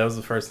crazy. That was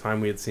the first time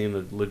we had seen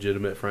a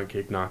legitimate front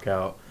kick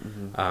knockout.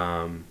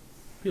 Mm-hmm.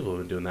 People have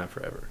been doing that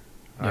forever.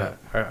 Yeah.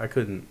 I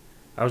couldn't.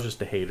 I was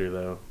just a hater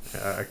though.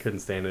 I couldn't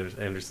stand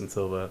Anderson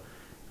Silva.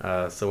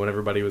 So when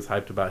everybody was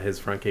hyped about his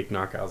front kick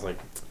knockout, I was like,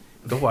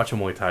 go watch a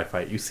Muay Thai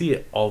fight. You see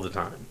it all the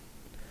time.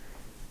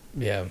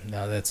 Yeah.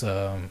 No, that's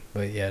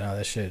But yeah, no,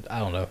 that shit. I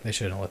don't know. They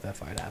shouldn't let that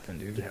fight happen,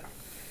 dude.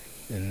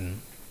 Yeah.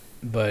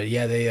 But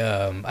yeah, they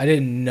I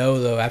didn't know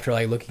though after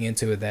like looking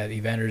into it that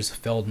Evander's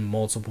failed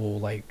multiple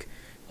like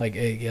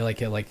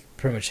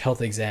pretty much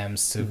health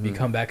exams to Mhm.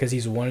 come back, because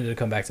he's wanted to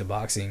come back to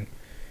boxing,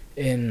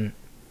 and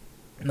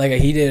like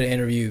he did an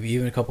interview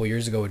even a couple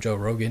years ago with Joe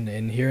Rogan,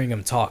 and hearing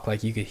him talk,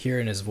 like you could hear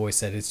in his voice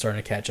that it's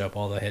starting to catch up,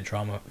 all the head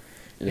trauma.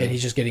 Yeah. And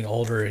he's just getting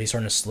older, and he's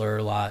starting to slur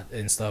a lot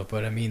and stuff.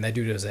 But I mean, that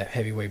dude is a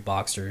heavyweight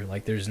boxer.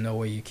 Like, there's no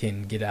way you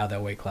can get out of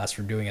that weight class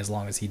for doing as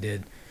long as he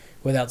did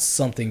without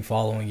something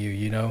following you,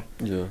 you know?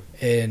 Yeah.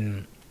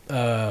 And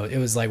it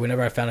was like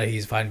whenever I found out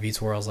he's fighting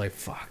Vitor, I was like,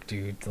 fuck,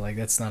 dude. Like,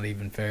 that's not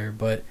even fair.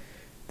 But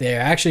they're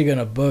actually going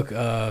to book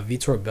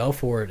Vitor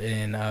Belfort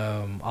and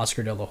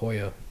Oscar De La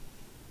Hoya.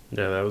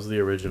 Yeah, that was the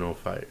original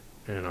fight,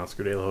 and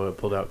Oscar De La Hoya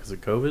pulled out because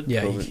of COVID.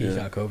 Yeah, COVID, he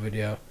got COVID.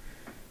 Yeah,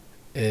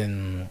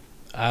 and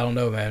I don't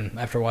know, man.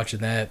 After watching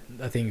that,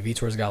 I think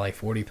Vitor's got like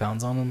 40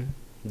 pounds on him.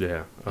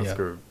 Yeah,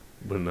 Oscar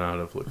would not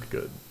have looked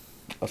good.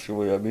 Oscar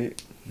will got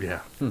beat.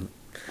 Yeah. And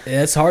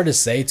it's hard to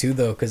say too,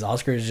 though, because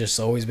Oscar has just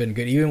always been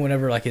good. Even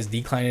whenever like his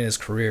decline in his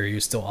career, he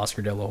was still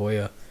Oscar De La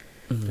Hoya.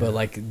 Mm-hmm. But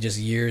like just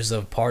years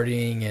of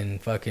partying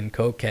and fucking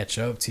coke catch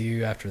up to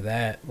you after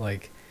that.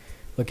 Like,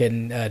 look at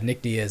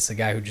Nick Diaz, the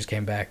guy who just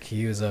came back.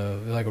 He was a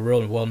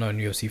real well-known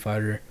UFC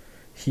fighter.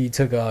 He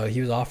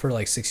was off for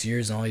like 6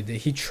 years, and all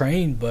he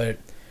trained, but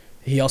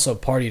he also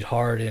partied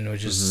hard and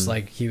was just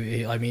like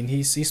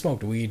he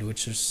smoked weed,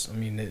 which is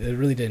it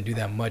really didn't do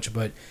that much,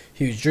 but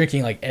he was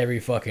drinking like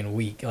every fucking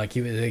week. Like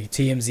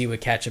TMZ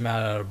would catch him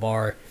out at a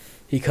bar.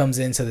 He comes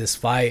into this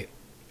fight,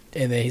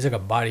 and then he took a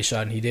body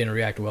shot and he didn't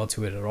react well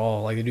to it at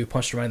all. Like the dude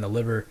punched him right in the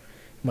liver.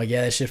 I'm like,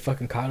 yeah, that shit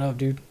fucking caught up,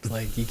 dude.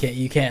 Like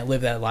you can't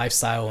live that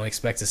lifestyle and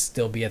expect to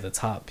still be at the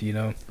top, you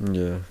know?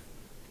 Yeah.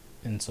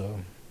 And so,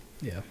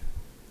 yeah.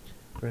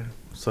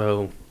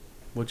 So,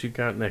 what you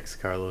got next,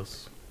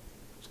 Carlos?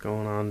 What's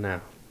going on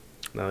now?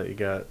 Now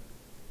that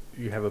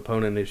you have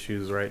opponent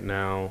issues right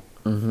now.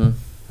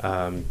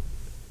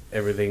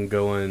 Everything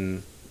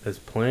going as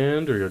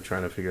planned, or you're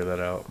trying to figure that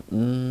out?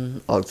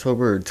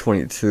 October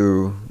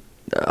 22.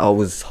 I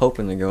was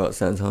hoping to go out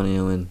San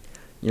Antonio and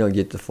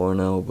get the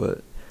 4-0,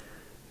 but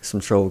some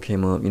trouble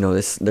came up.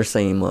 They're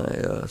saying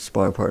my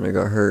sparring partner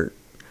got hurt,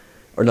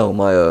 or no,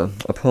 my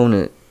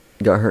opponent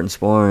got hurt in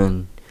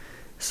sparring,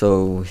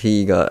 so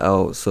he got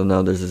out. So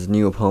now there's this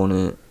new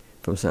opponent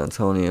from San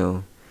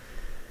Antonio,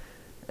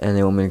 and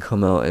they want me to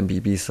come out and be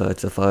B-side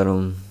to fight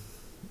him.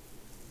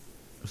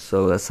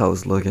 So that's how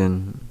it's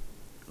looking.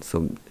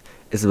 So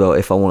it's about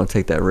if I want to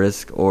take that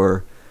risk,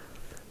 or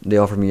they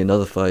offered me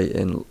another fight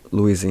in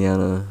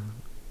Louisiana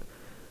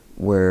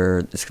where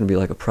it's going to be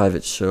like a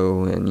private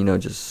show and,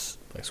 just...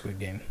 Like Squid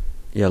Game.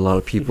 Yeah, a lot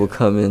of people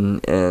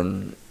coming,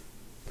 and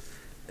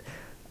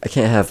I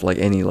can't have, like,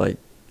 any, like,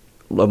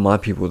 of my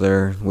people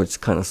there,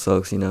 which kind of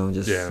sucks,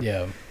 just...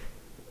 Yeah.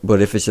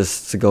 But if it's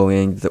just to go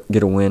in,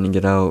 get a win, and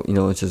get out,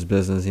 it's just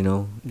business,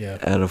 Yeah.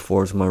 Add a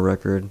 4 to my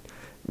record.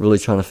 Really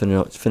trying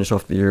to finish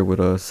off the year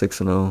with a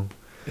 6-0.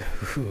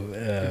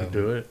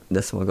 Do it.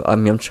 That's my goal.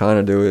 I'm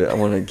trying to do it. I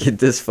want to get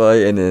this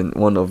fight, and then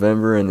 1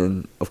 November, and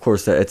then, of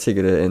course, that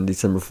ticket in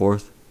December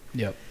 4th.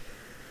 Yep.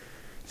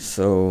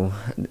 So,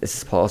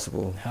 it's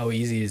possible. How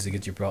easy is it to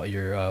get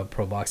your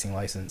pro boxing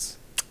license?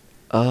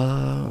 I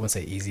Uh, wouldn't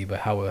say easy,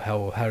 but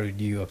how did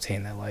you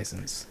obtain that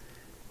license?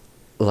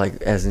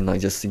 like, as in,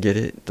 like, just to get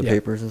it, the Yeah.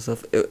 papers and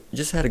stuff. It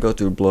just had to go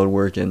through blood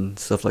work and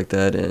stuff like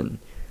that, and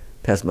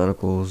pass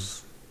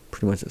medicals.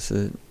 Pretty much that's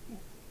it.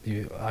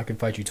 I can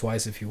fight you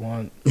twice if you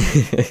want.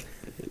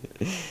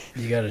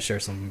 You gotta share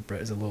some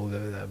bread, a little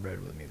bit of that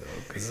bread with me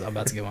though, because I'm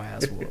about to get my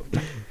ass whooped.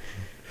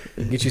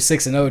 Get you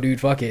 6-0, dude.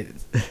 Fuck it.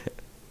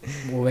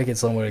 We'll make it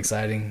somewhat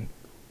exciting.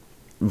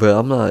 But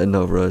I'm not in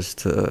no rush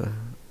to,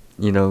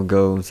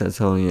 go to San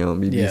Antonio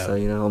and be Yeah.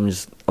 B-side,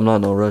 I'm not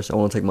in no rush. I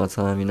want to take my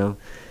time,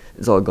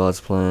 It's all God's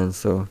plan.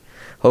 So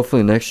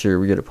hopefully next year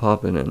we get it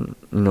popping and,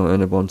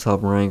 end up on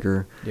top rank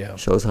or Yeah.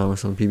 Showtime or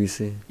some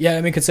PBC.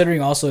 Yeah,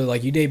 considering also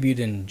like you debuted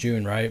in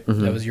June, right?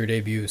 Mhm. That was your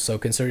debut. So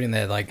considering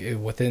that, like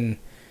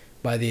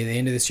by the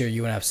end of this year,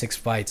 you want to have 6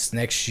 fights.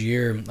 Next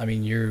year,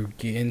 you're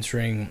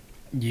entering.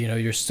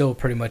 You're still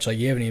pretty much like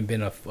you haven't even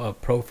been a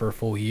pro for a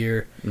full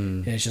year,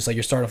 and it's just like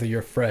you're starting off the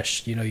year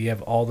fresh. You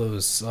have all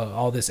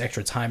this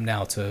extra time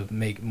now to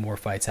make more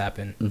fights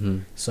happen. Mm-hmm.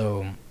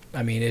 So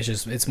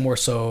it's more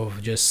so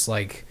just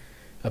like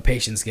a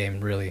patience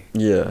game, really.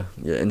 Yeah,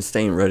 and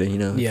staying ready,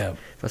 Yeah.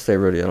 If I stay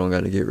ready, I don't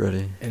got to get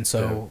ready. And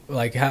so,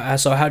 like,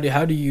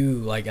 how do you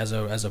like as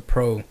a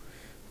pro,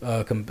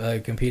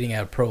 competing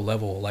at a pro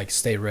level, like,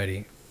 stay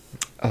ready?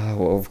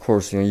 Well, of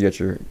course, you got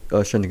your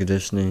strength and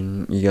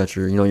conditioning. You got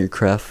your, your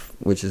craft,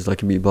 which is like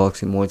can be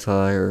boxing, Muay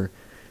Thai, or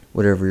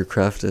whatever your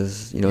craft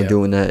is. Yeah.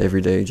 Doing that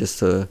every day just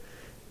to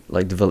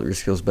like develop your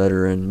skills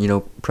better, and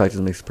practice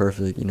makes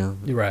perfect.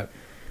 You're right.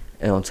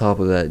 And on top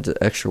of that,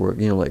 the extra work,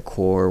 like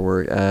core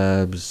work,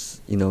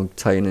 abs,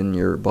 tightening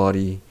your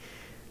body,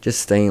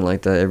 just staying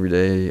like that every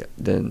day.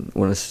 Then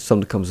when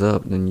something comes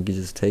up, then you can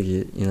just take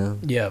it.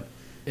 Yeah.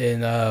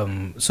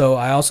 And so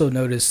I also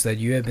noticed that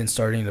you have been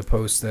starting to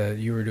post that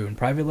you were doing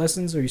private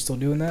lessons. Are you still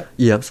doing that?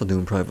 Yeah, I'm still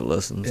doing private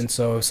lessons. And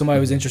so if somebody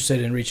was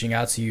interested in reaching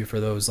out to you for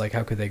those, like,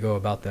 how could they go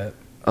about that?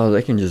 Oh,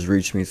 they can just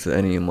reach me to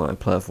any of my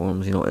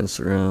platforms,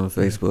 Instagram,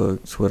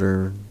 Facebook,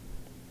 Twitter,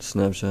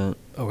 Snapchat.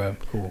 Okay,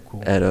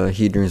 cool. At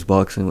He Dreams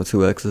Boxing with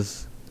 2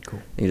 X's.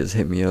 Cool. You just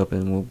hit me up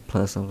and we'll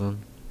plan something.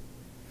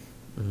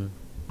 Mm-hmm.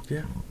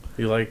 Yeah.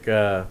 You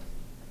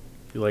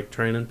like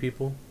training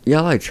people? Yeah,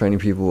 I like training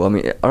people. I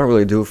don't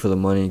really do it for the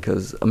money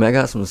because, I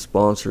got some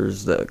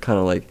sponsors that kind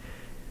of, like,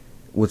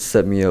 would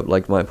set me up,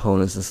 like, my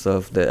opponents and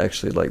stuff that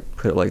actually, like,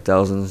 put up, like,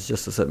 thousands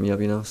just to set me up,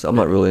 So I'm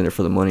not really in it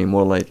for the money.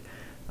 More like,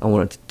 I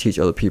want to teach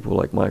other people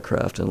like my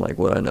craft and like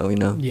what I know, you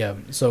know. Yeah.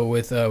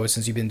 So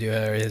since you've been doing,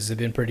 has it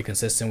been pretty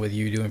consistent with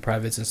you doing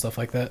privates and stuff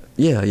like that?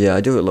 Yeah,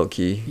 I do it low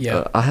key.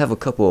 Yeah. I have a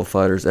couple of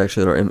fighters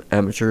actually that are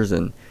amateurs,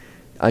 and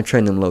I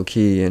train them low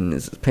key, and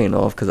it's paying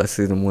off because I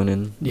see them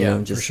winning. You Yeah,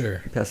 know, just for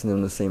sure. passing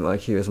them the same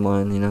IQ as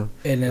mine. You know.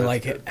 And then That's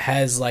like good.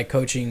 has like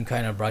coaching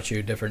kind of brought you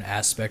a different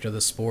aspect of the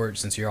sport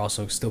since you're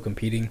also still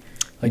competing?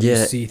 Like you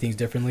Yeah. see things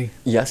differently?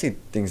 Yeah, I see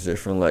things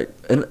different, like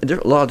in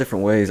a lot of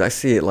different ways. I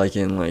see it like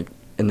in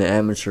the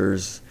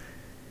amateurs.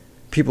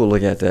 People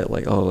look at that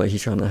like, oh, like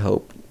he's trying to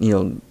help, you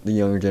know, the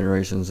younger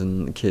generations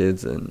and the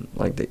kids, and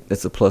like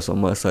that's a plus on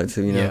my side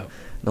too, you know. Yeah.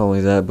 Not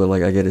only that, but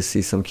like I get to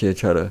see some kid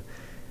try to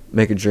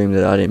make a dream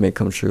that I didn't make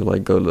come true,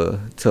 like go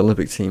to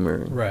Olympic team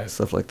or Right.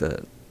 stuff like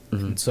that.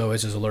 Hmm. So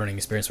it's just a learning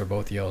experience for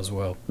both of y'all as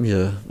well.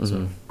 Yeah. So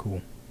Hmm.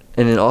 cool.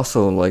 And then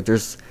also like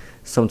there's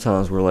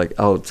sometimes where like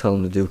I'll tell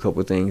them to do a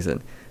couple of things,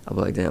 and I'll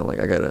be like, damn, like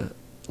I gotta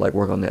like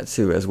work on that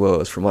too as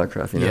well as for my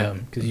craft, you know. Yeah,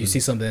 because you Mhm. see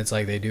something that's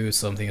like they do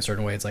something a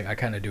certain way. It's like I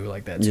kind of do it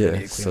like that too. I Yeah,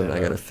 need to clean so that I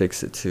up. gotta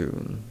fix it too,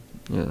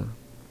 and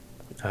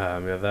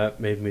yeah. Yeah, that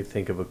made me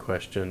think of a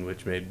question,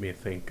 which made me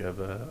think of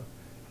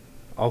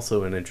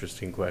also an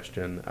interesting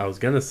question. I was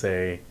gonna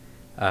say,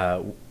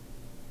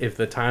 if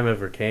the time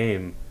ever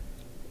came,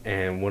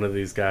 and one of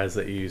these guys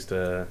that you used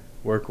to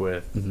work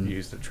with, Mhm. you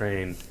used to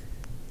train,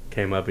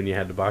 came up and you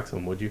had to box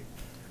him, would you?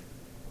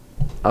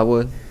 I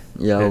would.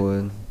 Yeah, I Yeah.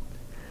 would.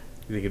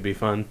 You think it'd be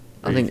fun?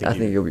 Or I you think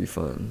you- it'll be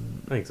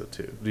fun. I think so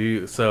too. Do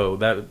you? So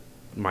that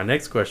my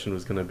next question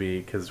was gonna be,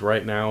 because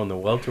right now in the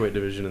welterweight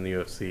division in the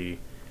UFC,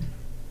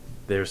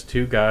 there's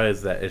two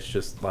guys that it's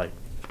just like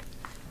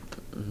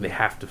they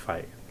have to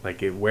fight.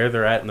 Like where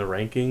they're at in the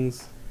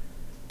rankings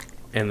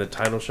and the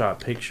title shot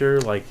picture,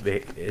 like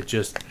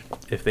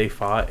if they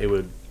fought, it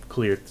would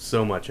clear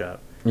so much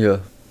up. Yeah.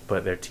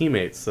 But they're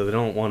teammates, so they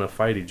don't want to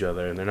fight each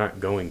other, and they're not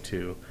going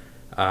to.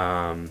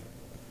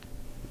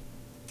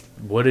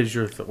 What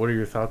are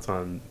your thoughts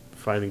on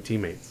fighting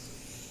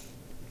teammates?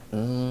 I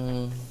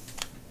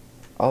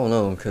don't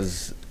know,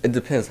 cause it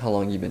depends how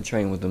long you've been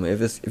training with them.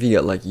 If you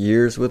got like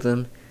years with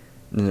them,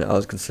 then I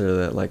would consider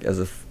that like as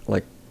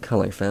like kind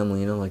of like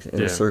family, you know, like in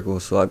Yeah. a circle.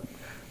 So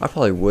I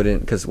probably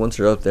wouldn't, cause once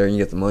you're up there and you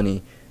get the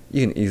money,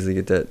 you can easily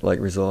get that like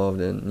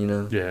resolved, and you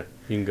know. Yeah,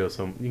 you can go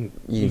you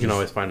can just-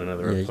 always find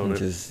another Yeah, opponent.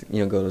 you can just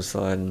go to the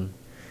side, and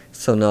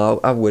so no,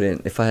 I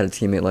wouldn't. If I had a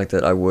teammate like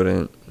that, I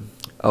wouldn't.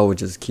 I would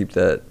just keep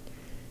that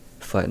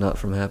fight not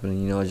from happening.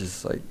 You know, I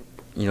just like,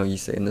 you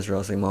say in this route,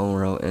 I say my own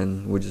route,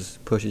 and we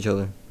just push each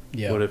other.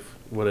 Yeah.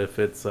 What if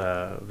it's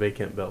a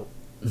vacant belt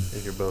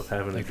and you're both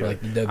having Like a for, go?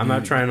 like, the I'm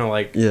not W- trying to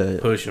like Yeah.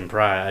 push and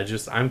pry.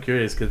 I'm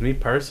curious because me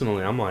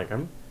personally,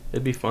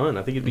 it'd be fun.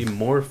 I think it'd be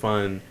more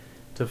fun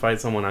to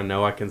fight someone I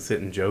know I can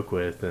sit and joke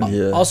with. And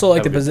Yeah. Also,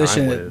 like the have a good time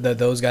position with. that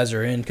those guys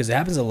are in, because it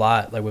happens a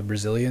lot. Like with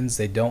Brazilians,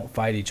 they don't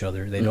fight each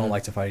other. They don't Mhm.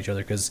 like to fight each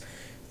other because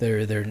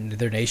their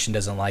nation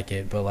doesn't like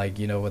it. But like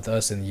with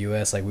us in the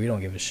U.S., like we don't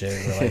give a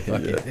shit. We're like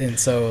fuck it. Yeah.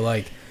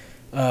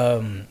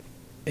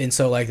 And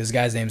so like this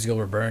guy's name is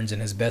Gilbert Burns,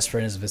 and his best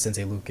friend is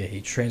Vicente Luque.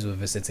 He trains with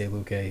Vicente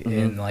Luque, Mhm.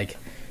 and like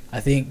I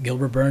think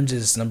Gilbert Burns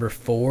is number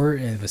 4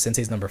 and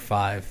Vicente's number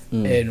 5.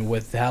 Mm. And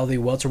with how the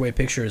welterweight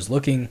picture is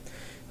looking,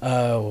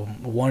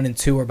 1 and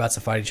 2 are about to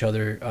fight each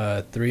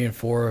other. 3 and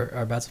 4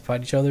 are about to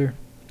fight each other.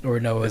 Or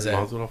no, Is is that?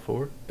 Masvidal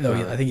 4? No,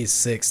 I think he's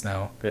 6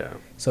 now. Yeah.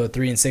 So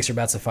 3 and 6 are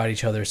about to fight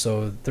each other.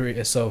 So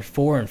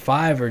 4 and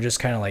 5 are just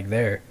kind of like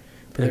there.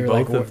 But And they're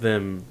both like, of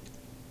them,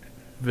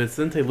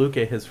 Vicente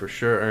Luque has for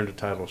sure earned a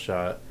title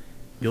shot.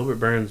 Gilbert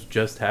Burns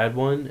just had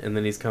one, and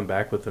then he's come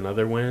back with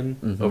another win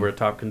Mhm. over a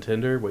top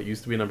contender, what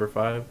used to be number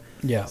 5.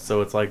 yeah.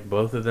 So it's like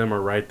both of them are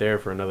right there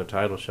for another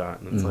title shot,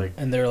 and it's Mhm. like,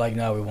 And they're like,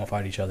 no, we won't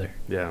fight each other.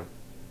 yeah.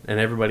 And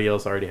everybody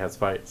else already has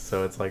fights,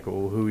 so it's like,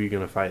 well, who are you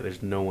gonna fight?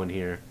 There's no one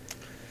here.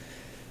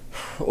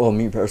 Well,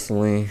 me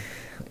personally,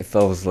 if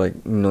I was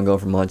like going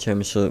for my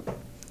championship,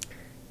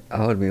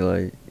 I would be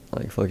like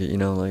fuck it,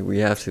 like we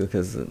have to,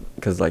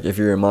 cause like if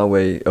you're in my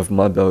way of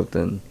my belt,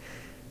 then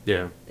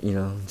Yeah.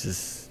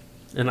 just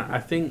And I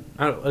think,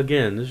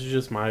 again, this is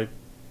just my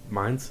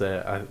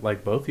mindset. I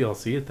like both of y'all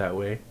see it that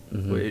way.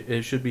 Mhm.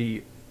 It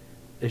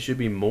should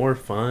be more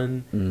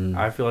fun. Mhm.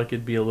 I feel like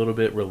it'd be a little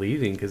bit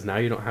relieving because now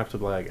you don't have to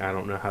be like, I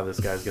don't know how this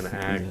guy's gonna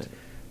act. Yeah.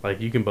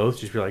 Like you can both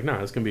just be like, no,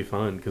 it's gonna be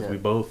fun because Yeah.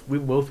 we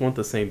both want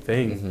the same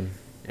thing. Mhm.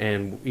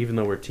 And even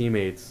though we're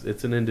teammates,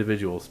 it's an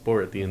individual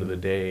sport at the end of the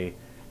day.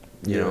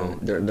 You know,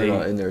 they're they-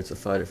 not in there to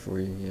fight it for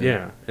you.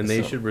 Yeah, and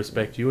they So- should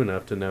respect you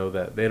enough to know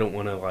that they don't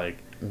want to like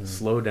Mhm.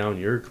 slow down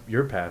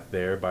your path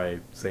there by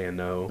saying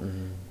no,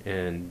 Mhm.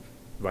 and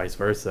vice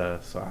versa.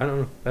 So I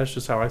don't know. That's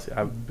just how I see.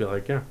 I'd be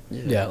like, yeah,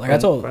 Yeah, like I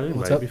told, fight anybody,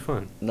 what's it'd up? be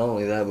fun. Not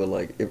only that, but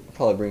like it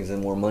probably brings in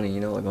more money,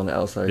 like on the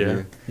outside Yeah.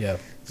 here. Yeah.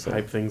 So,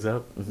 Hype things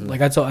up. mhm.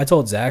 Like I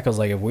told Zach, I was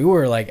like, if we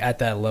were like at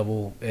that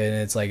level and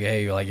it's like,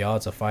 hey, like y'all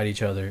have to fight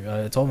each other,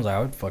 I told him like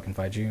I would fucking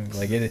fight you.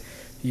 Like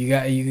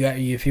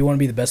If you want to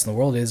be the best in the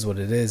world, it is what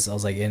it is. I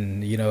was like,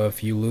 and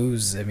if you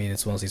lose, I mean,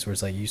 it's one of these where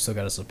it's like you still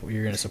gotta support.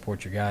 You're gonna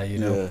support your guy.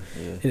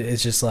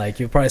 It's just like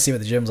you'll probably see what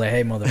the gym's like.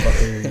 Hey,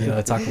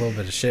 motherfucker, talk a little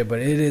bit of shit, but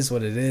it is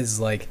what it is.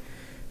 Like,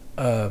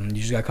 you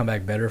just gotta come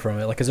back better from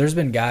it. Like, cause there's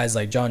been guys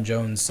like John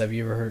Jones. Have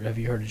you heard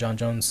of John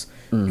Jones?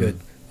 Good,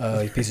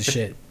 piece of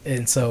shit.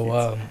 And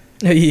so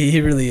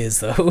he really is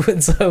though.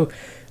 And so.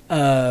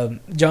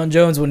 John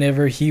Jones,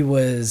 whenever he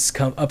was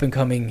up and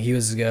coming,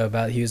 his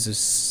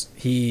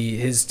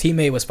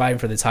teammate was fighting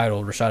for the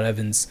title. Rashad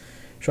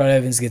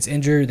Evans gets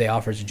injured. They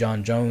offer it to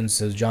John Jones,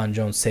 so John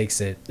Jones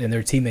takes it, and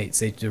they're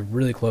teammates. They're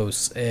really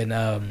close, and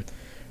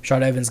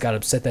Rashad Evans got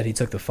upset that he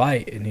took the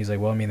fight, and he's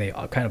like, "Well, I mean, they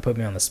kind of put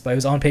me on the spot." It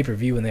was on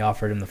pay-per-view when they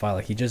offered him the fight.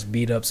 Like, he just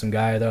beat up some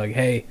guy. They're like,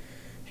 "Hey,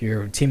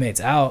 your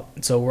teammate's out,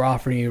 so we're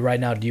offering you right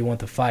now. Do you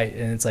want the fight?"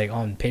 And it's like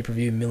on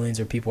pay-per-view, millions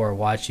of people are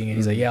watching, and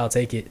he's like, "Yeah, I'll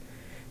take it."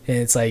 And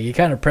it's like you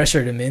kind of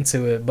pressured him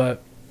into it,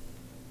 but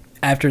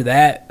after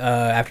that,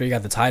 after he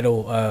got the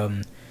title,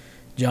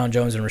 John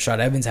Jones and Rashad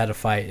Evans had a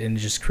fight, and it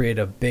just created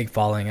a big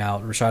falling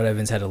out. Rashad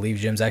Evans had to leave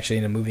gyms, actually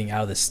ended up moving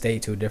out of the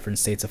state to a different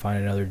state to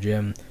find another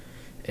gym.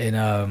 And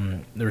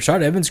the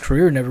Rashad Evans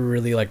career never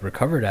really like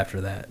recovered after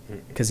that,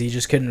 because he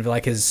just couldn't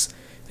like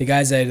the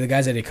guys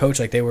that he coached,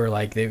 like they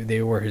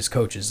were his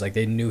coaches, like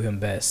they knew him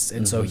best,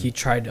 and so he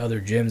tried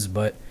other gyms,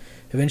 but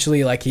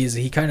eventually, like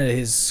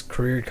his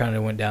career kind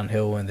of went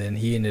downhill, and then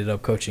he ended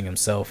up coaching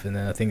himself, and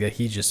then I think that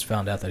he just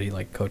found out that he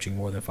liked coaching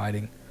more than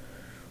fighting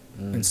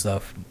and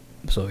stuff.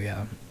 So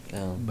yeah,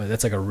 but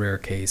that's like a rare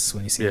case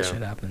when you see that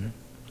shit happen.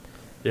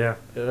 Yeah,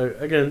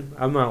 again,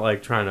 I'm not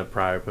like trying to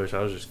pry or push. I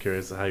was just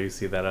curious how you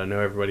see that. I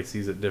know everybody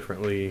sees it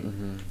differently.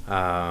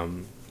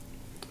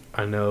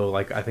 I know,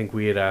 like, I think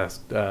we had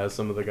asked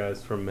some of the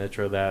guys from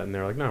Metro that, and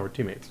they're like, "No, we're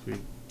teammates. We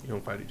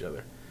don't fight each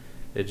other.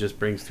 It just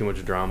brings too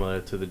much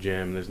drama to the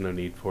gym. There's no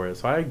need for it."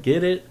 So I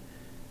get it,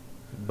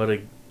 but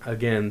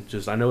again,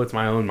 just I know it's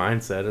my own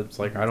mindset. It's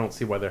like I don't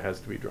see why there has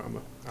to be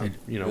drama.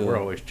 We're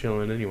always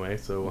chilling anyway,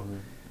 so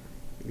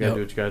you gotta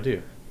do what you gotta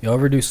do. Y'all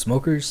ever do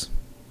smokers?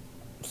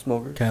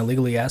 Smokers? Can I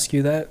legally ask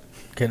you that?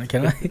 Can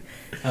I?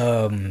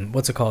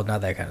 What's it called?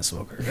 Not that kind of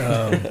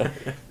smoker.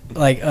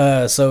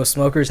 So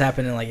smokers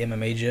happen in like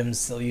MMA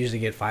gyms. They'll usually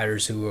get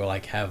fighters who are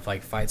like have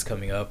like fights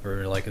coming up,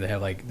 or like they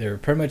have like they're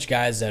pretty much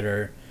guys that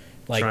are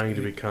like trying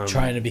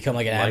to become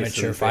like an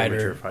amateur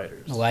fighter,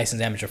 a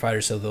licensed amateur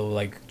fighter. So they'll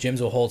like gyms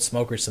will hold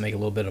smokers to make a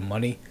little bit of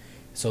money.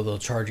 So they'll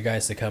charge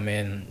guys to come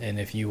in, and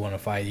if you want to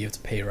fight, you have to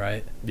pay,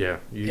 right? Yeah,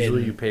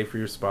 usually you pay for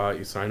your spot,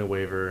 you sign a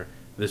waiver.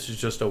 This is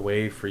just a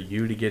way for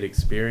you to get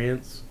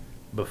experience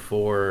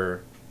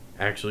before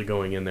actually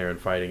going in there and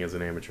fighting as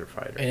an amateur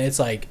fighter. And it's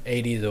like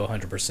 80 to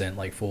 100%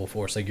 like full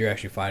force. Like you're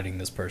actually fighting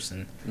this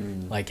person.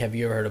 Like, have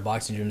you ever heard of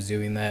boxing gyms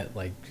doing that?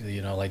 Like,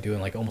 like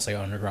doing like almost like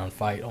an underground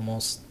fight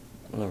almost.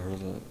 I never heard of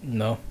that.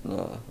 No?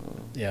 No.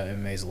 Yeah,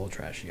 MMA's a little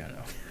trashy, I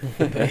know.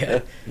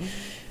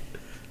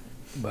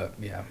 But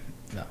yeah,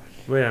 no.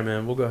 Well, yeah,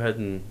 man, we'll go ahead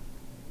and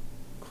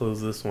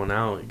close this one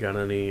out. You got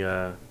any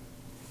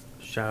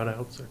shout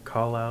outs or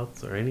call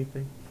outs or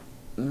anything?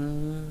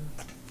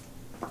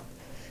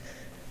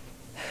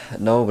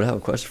 No, but I have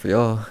a question for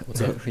y'all.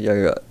 What's up?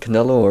 Y'all got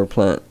Canelo or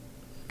Plant?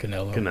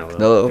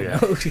 Canelo. Yeah.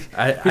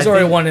 He's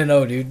already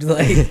 1-0, dude.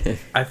 Like,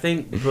 I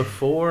think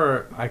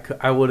before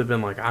I would have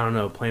been like, I don't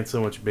know, Plant's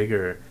so much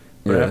bigger.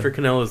 But after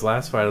Canelo's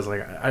last fight, I was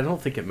like, I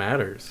don't think it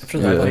matters. After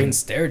that fucking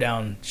stare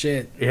down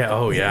shit. Yeah.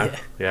 Oh yeah.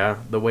 Yeah.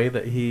 The way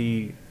that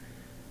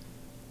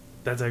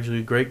that's actually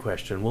a great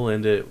question. We'll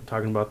end it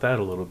talking about that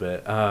a little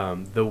bit.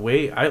 The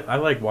way I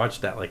like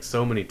watched that like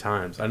so many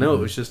times. I know it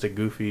was just a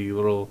goofy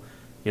little.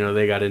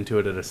 They got into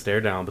it at a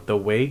stare down, but the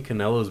way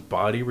Canelo's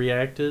body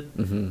reacted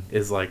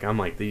is like, I'm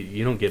like,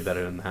 you don't get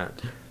better than that.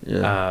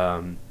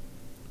 Yeah.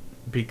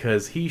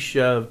 Because he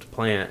shoved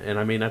Plant, and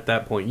I mean, at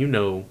that point,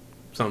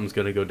 something's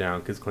going to go down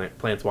because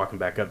Plant's walking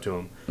back up to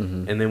him.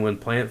 And then when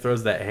Plant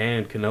throws that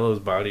hand, Canelo's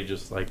body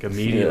just like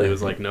immediately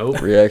was like,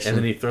 nope. Reaction. And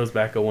then he throws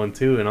back a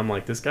 1-2, and I'm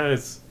like, this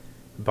guy's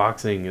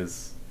boxing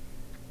is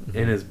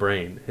in his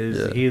brain.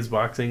 He is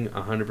boxing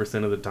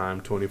 100% of the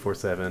time,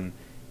 24/7.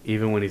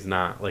 Even when he's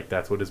not, like,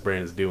 that's what his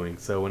brain is doing.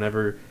 So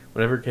whenever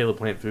Caleb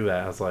Plant threw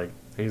that, I was like,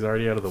 he's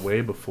already out of the way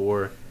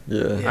before.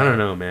 Yeah. I don't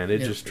know, man. It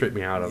just tripped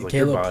me out. I was like,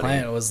 Caleb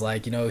Plant was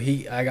like,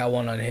 I got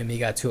one on him, he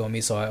got two on me,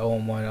 so I owe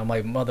him one. I'm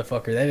like,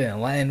 motherfucker, that didn't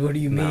land. What do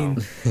you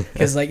mean?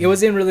 Because like, it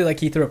wasn't really like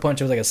he threw a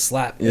punch. It was like a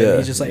slap. Yeah.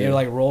 He just like, it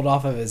like rolled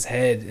off of his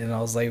head, and I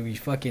was like,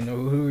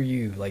 who are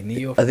you? Like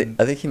Neo? I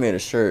think he made a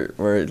shirt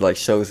where it like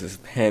shows his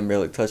hand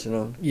barely touching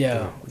him.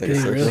 Yeah. Like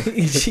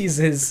really?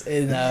 Jesus.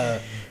 And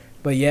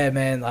but yeah,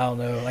 man, I don't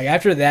know. Like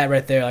after that,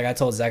 right there, like I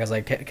told Zach, I was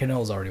like,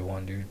 Canelo's already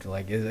won, dude.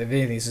 Like if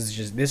anything, this is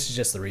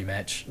just the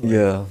rematch. Like,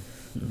 yeah,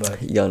 but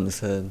he got in his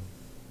head.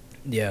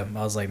 Yeah,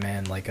 I was like,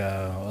 man, like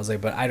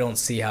but I don't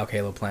see how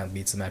Caleb Plant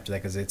beats him after that,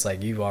 because it's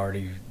like it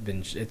already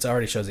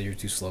shows that you're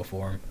too slow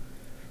for him.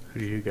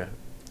 Who do you got?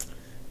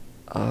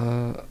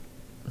 I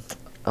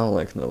don't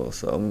like Canelo,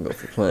 so I'm gonna go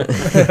for Plant.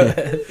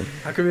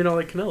 How come you don't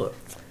like Canelo?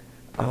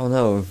 I don't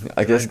know.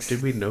 I guess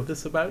did we know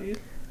this about you?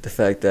 The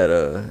fact that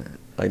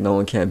like no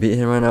one can't beat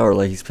him right now, or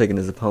like he's picking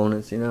his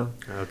opponents, you know.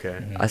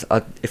 Okay.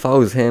 If I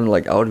was him,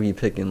 like I would be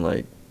picking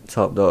like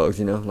top dogs,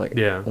 you know, like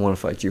Yeah. I want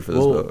to fight you for this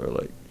Well, belt, or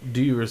like.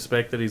 Do you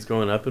respect that he's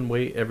going up in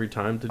weight every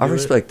time to do I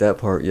respect that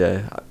part,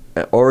 yeah.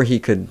 Or he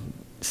could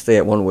stay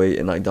at one weight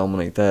and like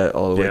dominate that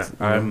all it? the way. Yeah, To,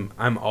 you know?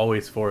 I'm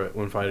always for it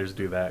when fighters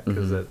do that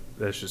because Mhm.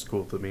 that's just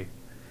cool to me.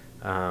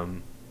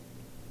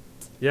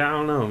 Yeah, I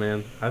don't know,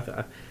 man. I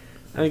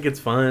think it's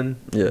fun.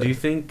 Yeah. Do you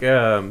think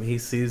he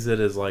sees it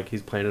as like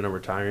he's planning on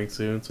retiring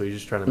soon, so he's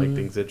just trying to make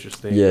things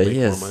interesting? Yeah, and make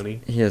he has more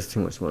money. He has too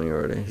much money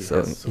already, He so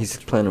has so he's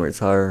much planning to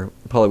retire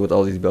probably with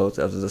all these belts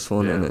after this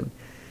one, and Yeah. then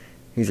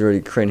he's already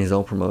creating his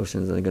own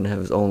promotions and gonna have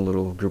his own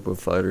little group of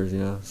fighters, you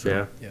know. So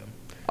Yeah. Yeah.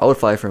 I would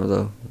fight for him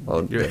though. I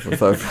would You're- definitely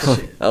fight for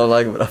him. I don't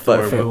like him, but I fight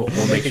Or for him.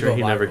 we'll make it sure go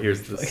he never viral,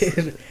 hears dude.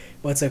 this.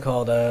 What's it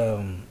called?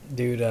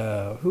 Dude,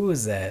 who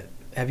was that?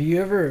 Have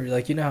you ever,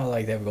 like, you know how,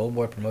 like, they have Golden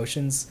Boy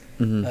Promotions?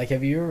 Mhm. Like,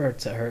 have you ever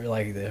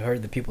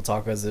heard the people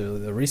talk about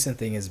the recent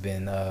thing has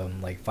been,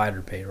 like,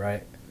 fighter pay,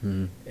 right?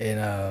 Mhm.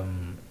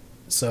 And,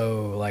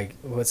 so, like,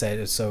 what's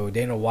that? So,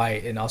 Dana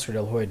White and Oscar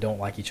De La Hoya don't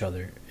like each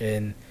other.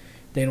 And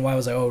Dana White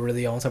was like, oh,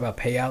 really? I want to talk about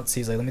payouts?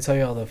 He's like, let me tell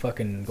you all the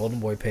fucking Golden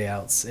Boy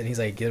payouts. And he's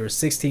like, there were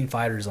 16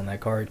 fighters on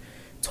that card.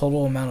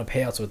 Total amount of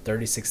payouts was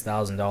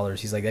 $36,000.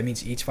 He's like, that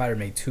means each fighter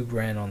made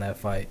 $2,000 on that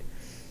fight.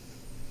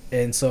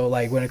 And so,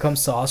 like, when it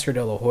comes to Oscar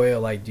De La Hoya,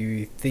 like, do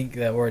you think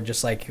that, or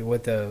just like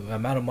with the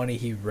amount of money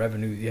he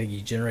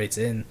generates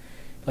in,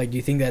 like, do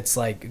you think that's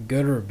like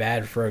good or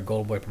bad for a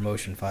Golden Boy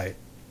promotion fight?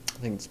 I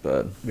think it's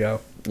bad. Yeah.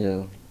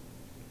 Yeah.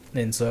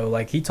 And so,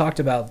 like, he talked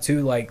about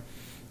too, like,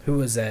 who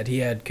was that? He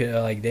had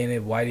like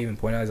Dana White even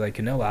pointed out, he's like,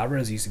 Canelo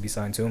Alvarez used to be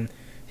signed to him.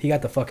 He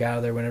got the fuck out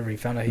of there whenever he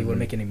found out he wouldn't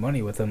make any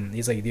money with him.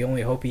 He's like, the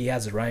only hope he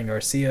has is Ryan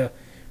Garcia.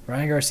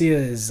 Ryan Garcia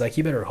is like,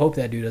 he better hope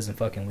that dude doesn't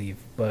fucking leave.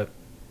 But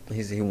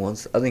He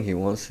wants. I think he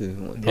wants to.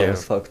 Probably Yeah.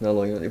 fuck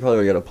Canelo. He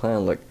probably got a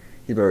plan. Like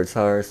he better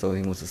retire, so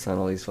he wants to sign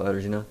all these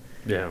fighters. You know.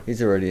 Yeah.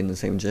 He's already in the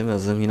same gym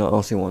as him. You know. I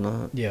don't see why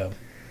not. yeah,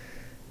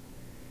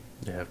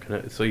 Yeah.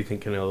 So you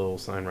think Canelo will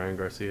sign Ryan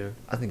Garcia?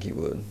 I think he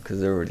would because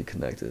they're already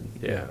connected.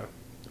 Yeah.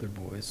 they're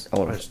boys. I I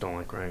want just don't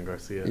like Ryan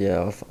Garcia.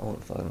 Yeah, I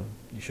want to fight him.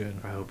 You should.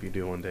 I hope you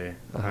do one day.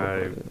 I hope I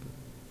do.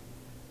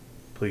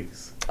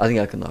 Please. I think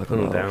I can knock Put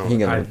him him out. down. He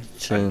got I- a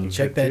chin.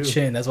 Check that too.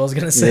 chin. That's what I was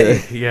gonna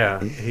say.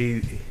 Yeah.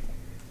 Yeah.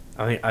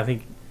 I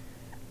think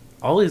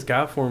all he's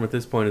got for him at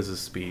this point is his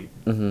speed.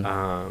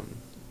 Mhm.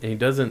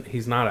 And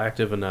he's not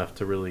active enough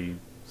to really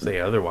say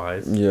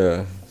otherwise.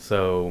 Yeah.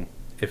 So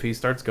if he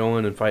starts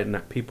going and fighting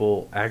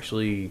people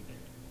actually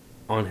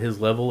on his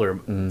level or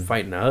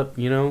fighting up,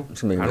 you know,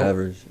 It's gonna make I him don't-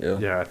 average. Yeah.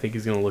 Yeah, I think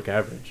he's gonna look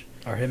average.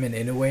 Are him and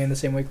Inoue in the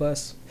same weight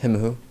class? Him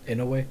and who?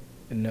 Inoue,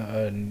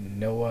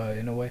 Noah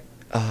Inoue.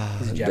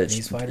 He's a that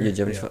Japanese ch- fighter? Yeah,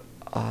 Japanese Yeah. fighter.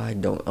 I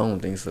don't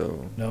think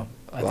so. No,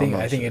 I Well, think I'm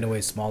not sure.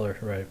 Inoue's smaller,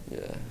 right? Yeah.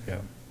 Yeah.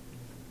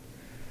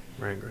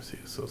 Ryan Garcia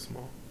is so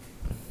small.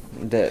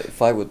 That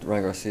fight with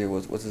Ryan Garcia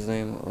was what's his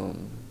name?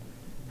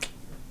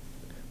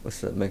 What's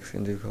that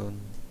Mexican dude called?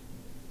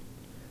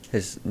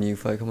 His new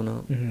fight coming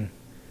up. Mm-hmm.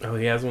 Oh,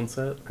 he has one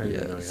set? I didn't Yeah,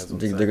 know he has one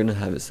they're set. gonna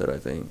have it set. I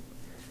think.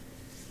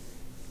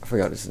 I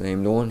forgot his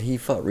name. The one he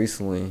fought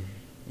recently,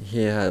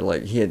 he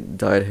had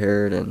dyed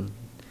hair and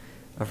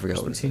I forgot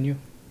what his Continue.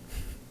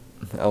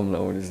 I don't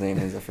know what his name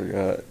is. I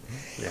forgot.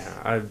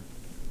 Yeah,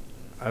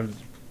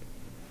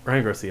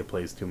 Ryan Garcia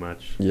plays too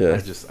much. Yeah.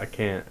 I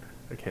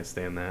can't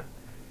stand that.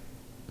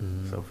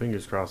 Mhm. So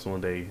fingers crossed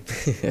one day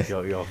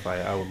y'all fight.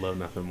 I would love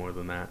nothing more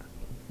than that.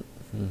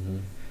 Mhm.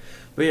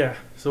 But yeah,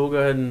 so we'll go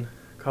ahead and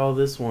call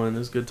this one. It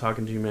was good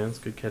talking to you, man. It's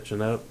good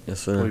catching up.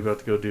 Yes, What are sir. we about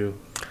to go do?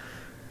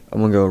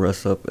 I'm gonna go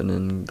rest up and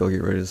then go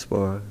get ready to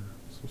spar.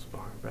 Some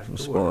sparring. Back Some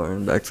to work.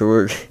 sparring. Back to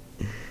work.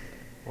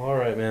 All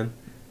right, man.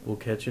 We'll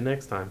catch you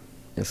next time.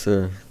 Yes,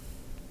 sir.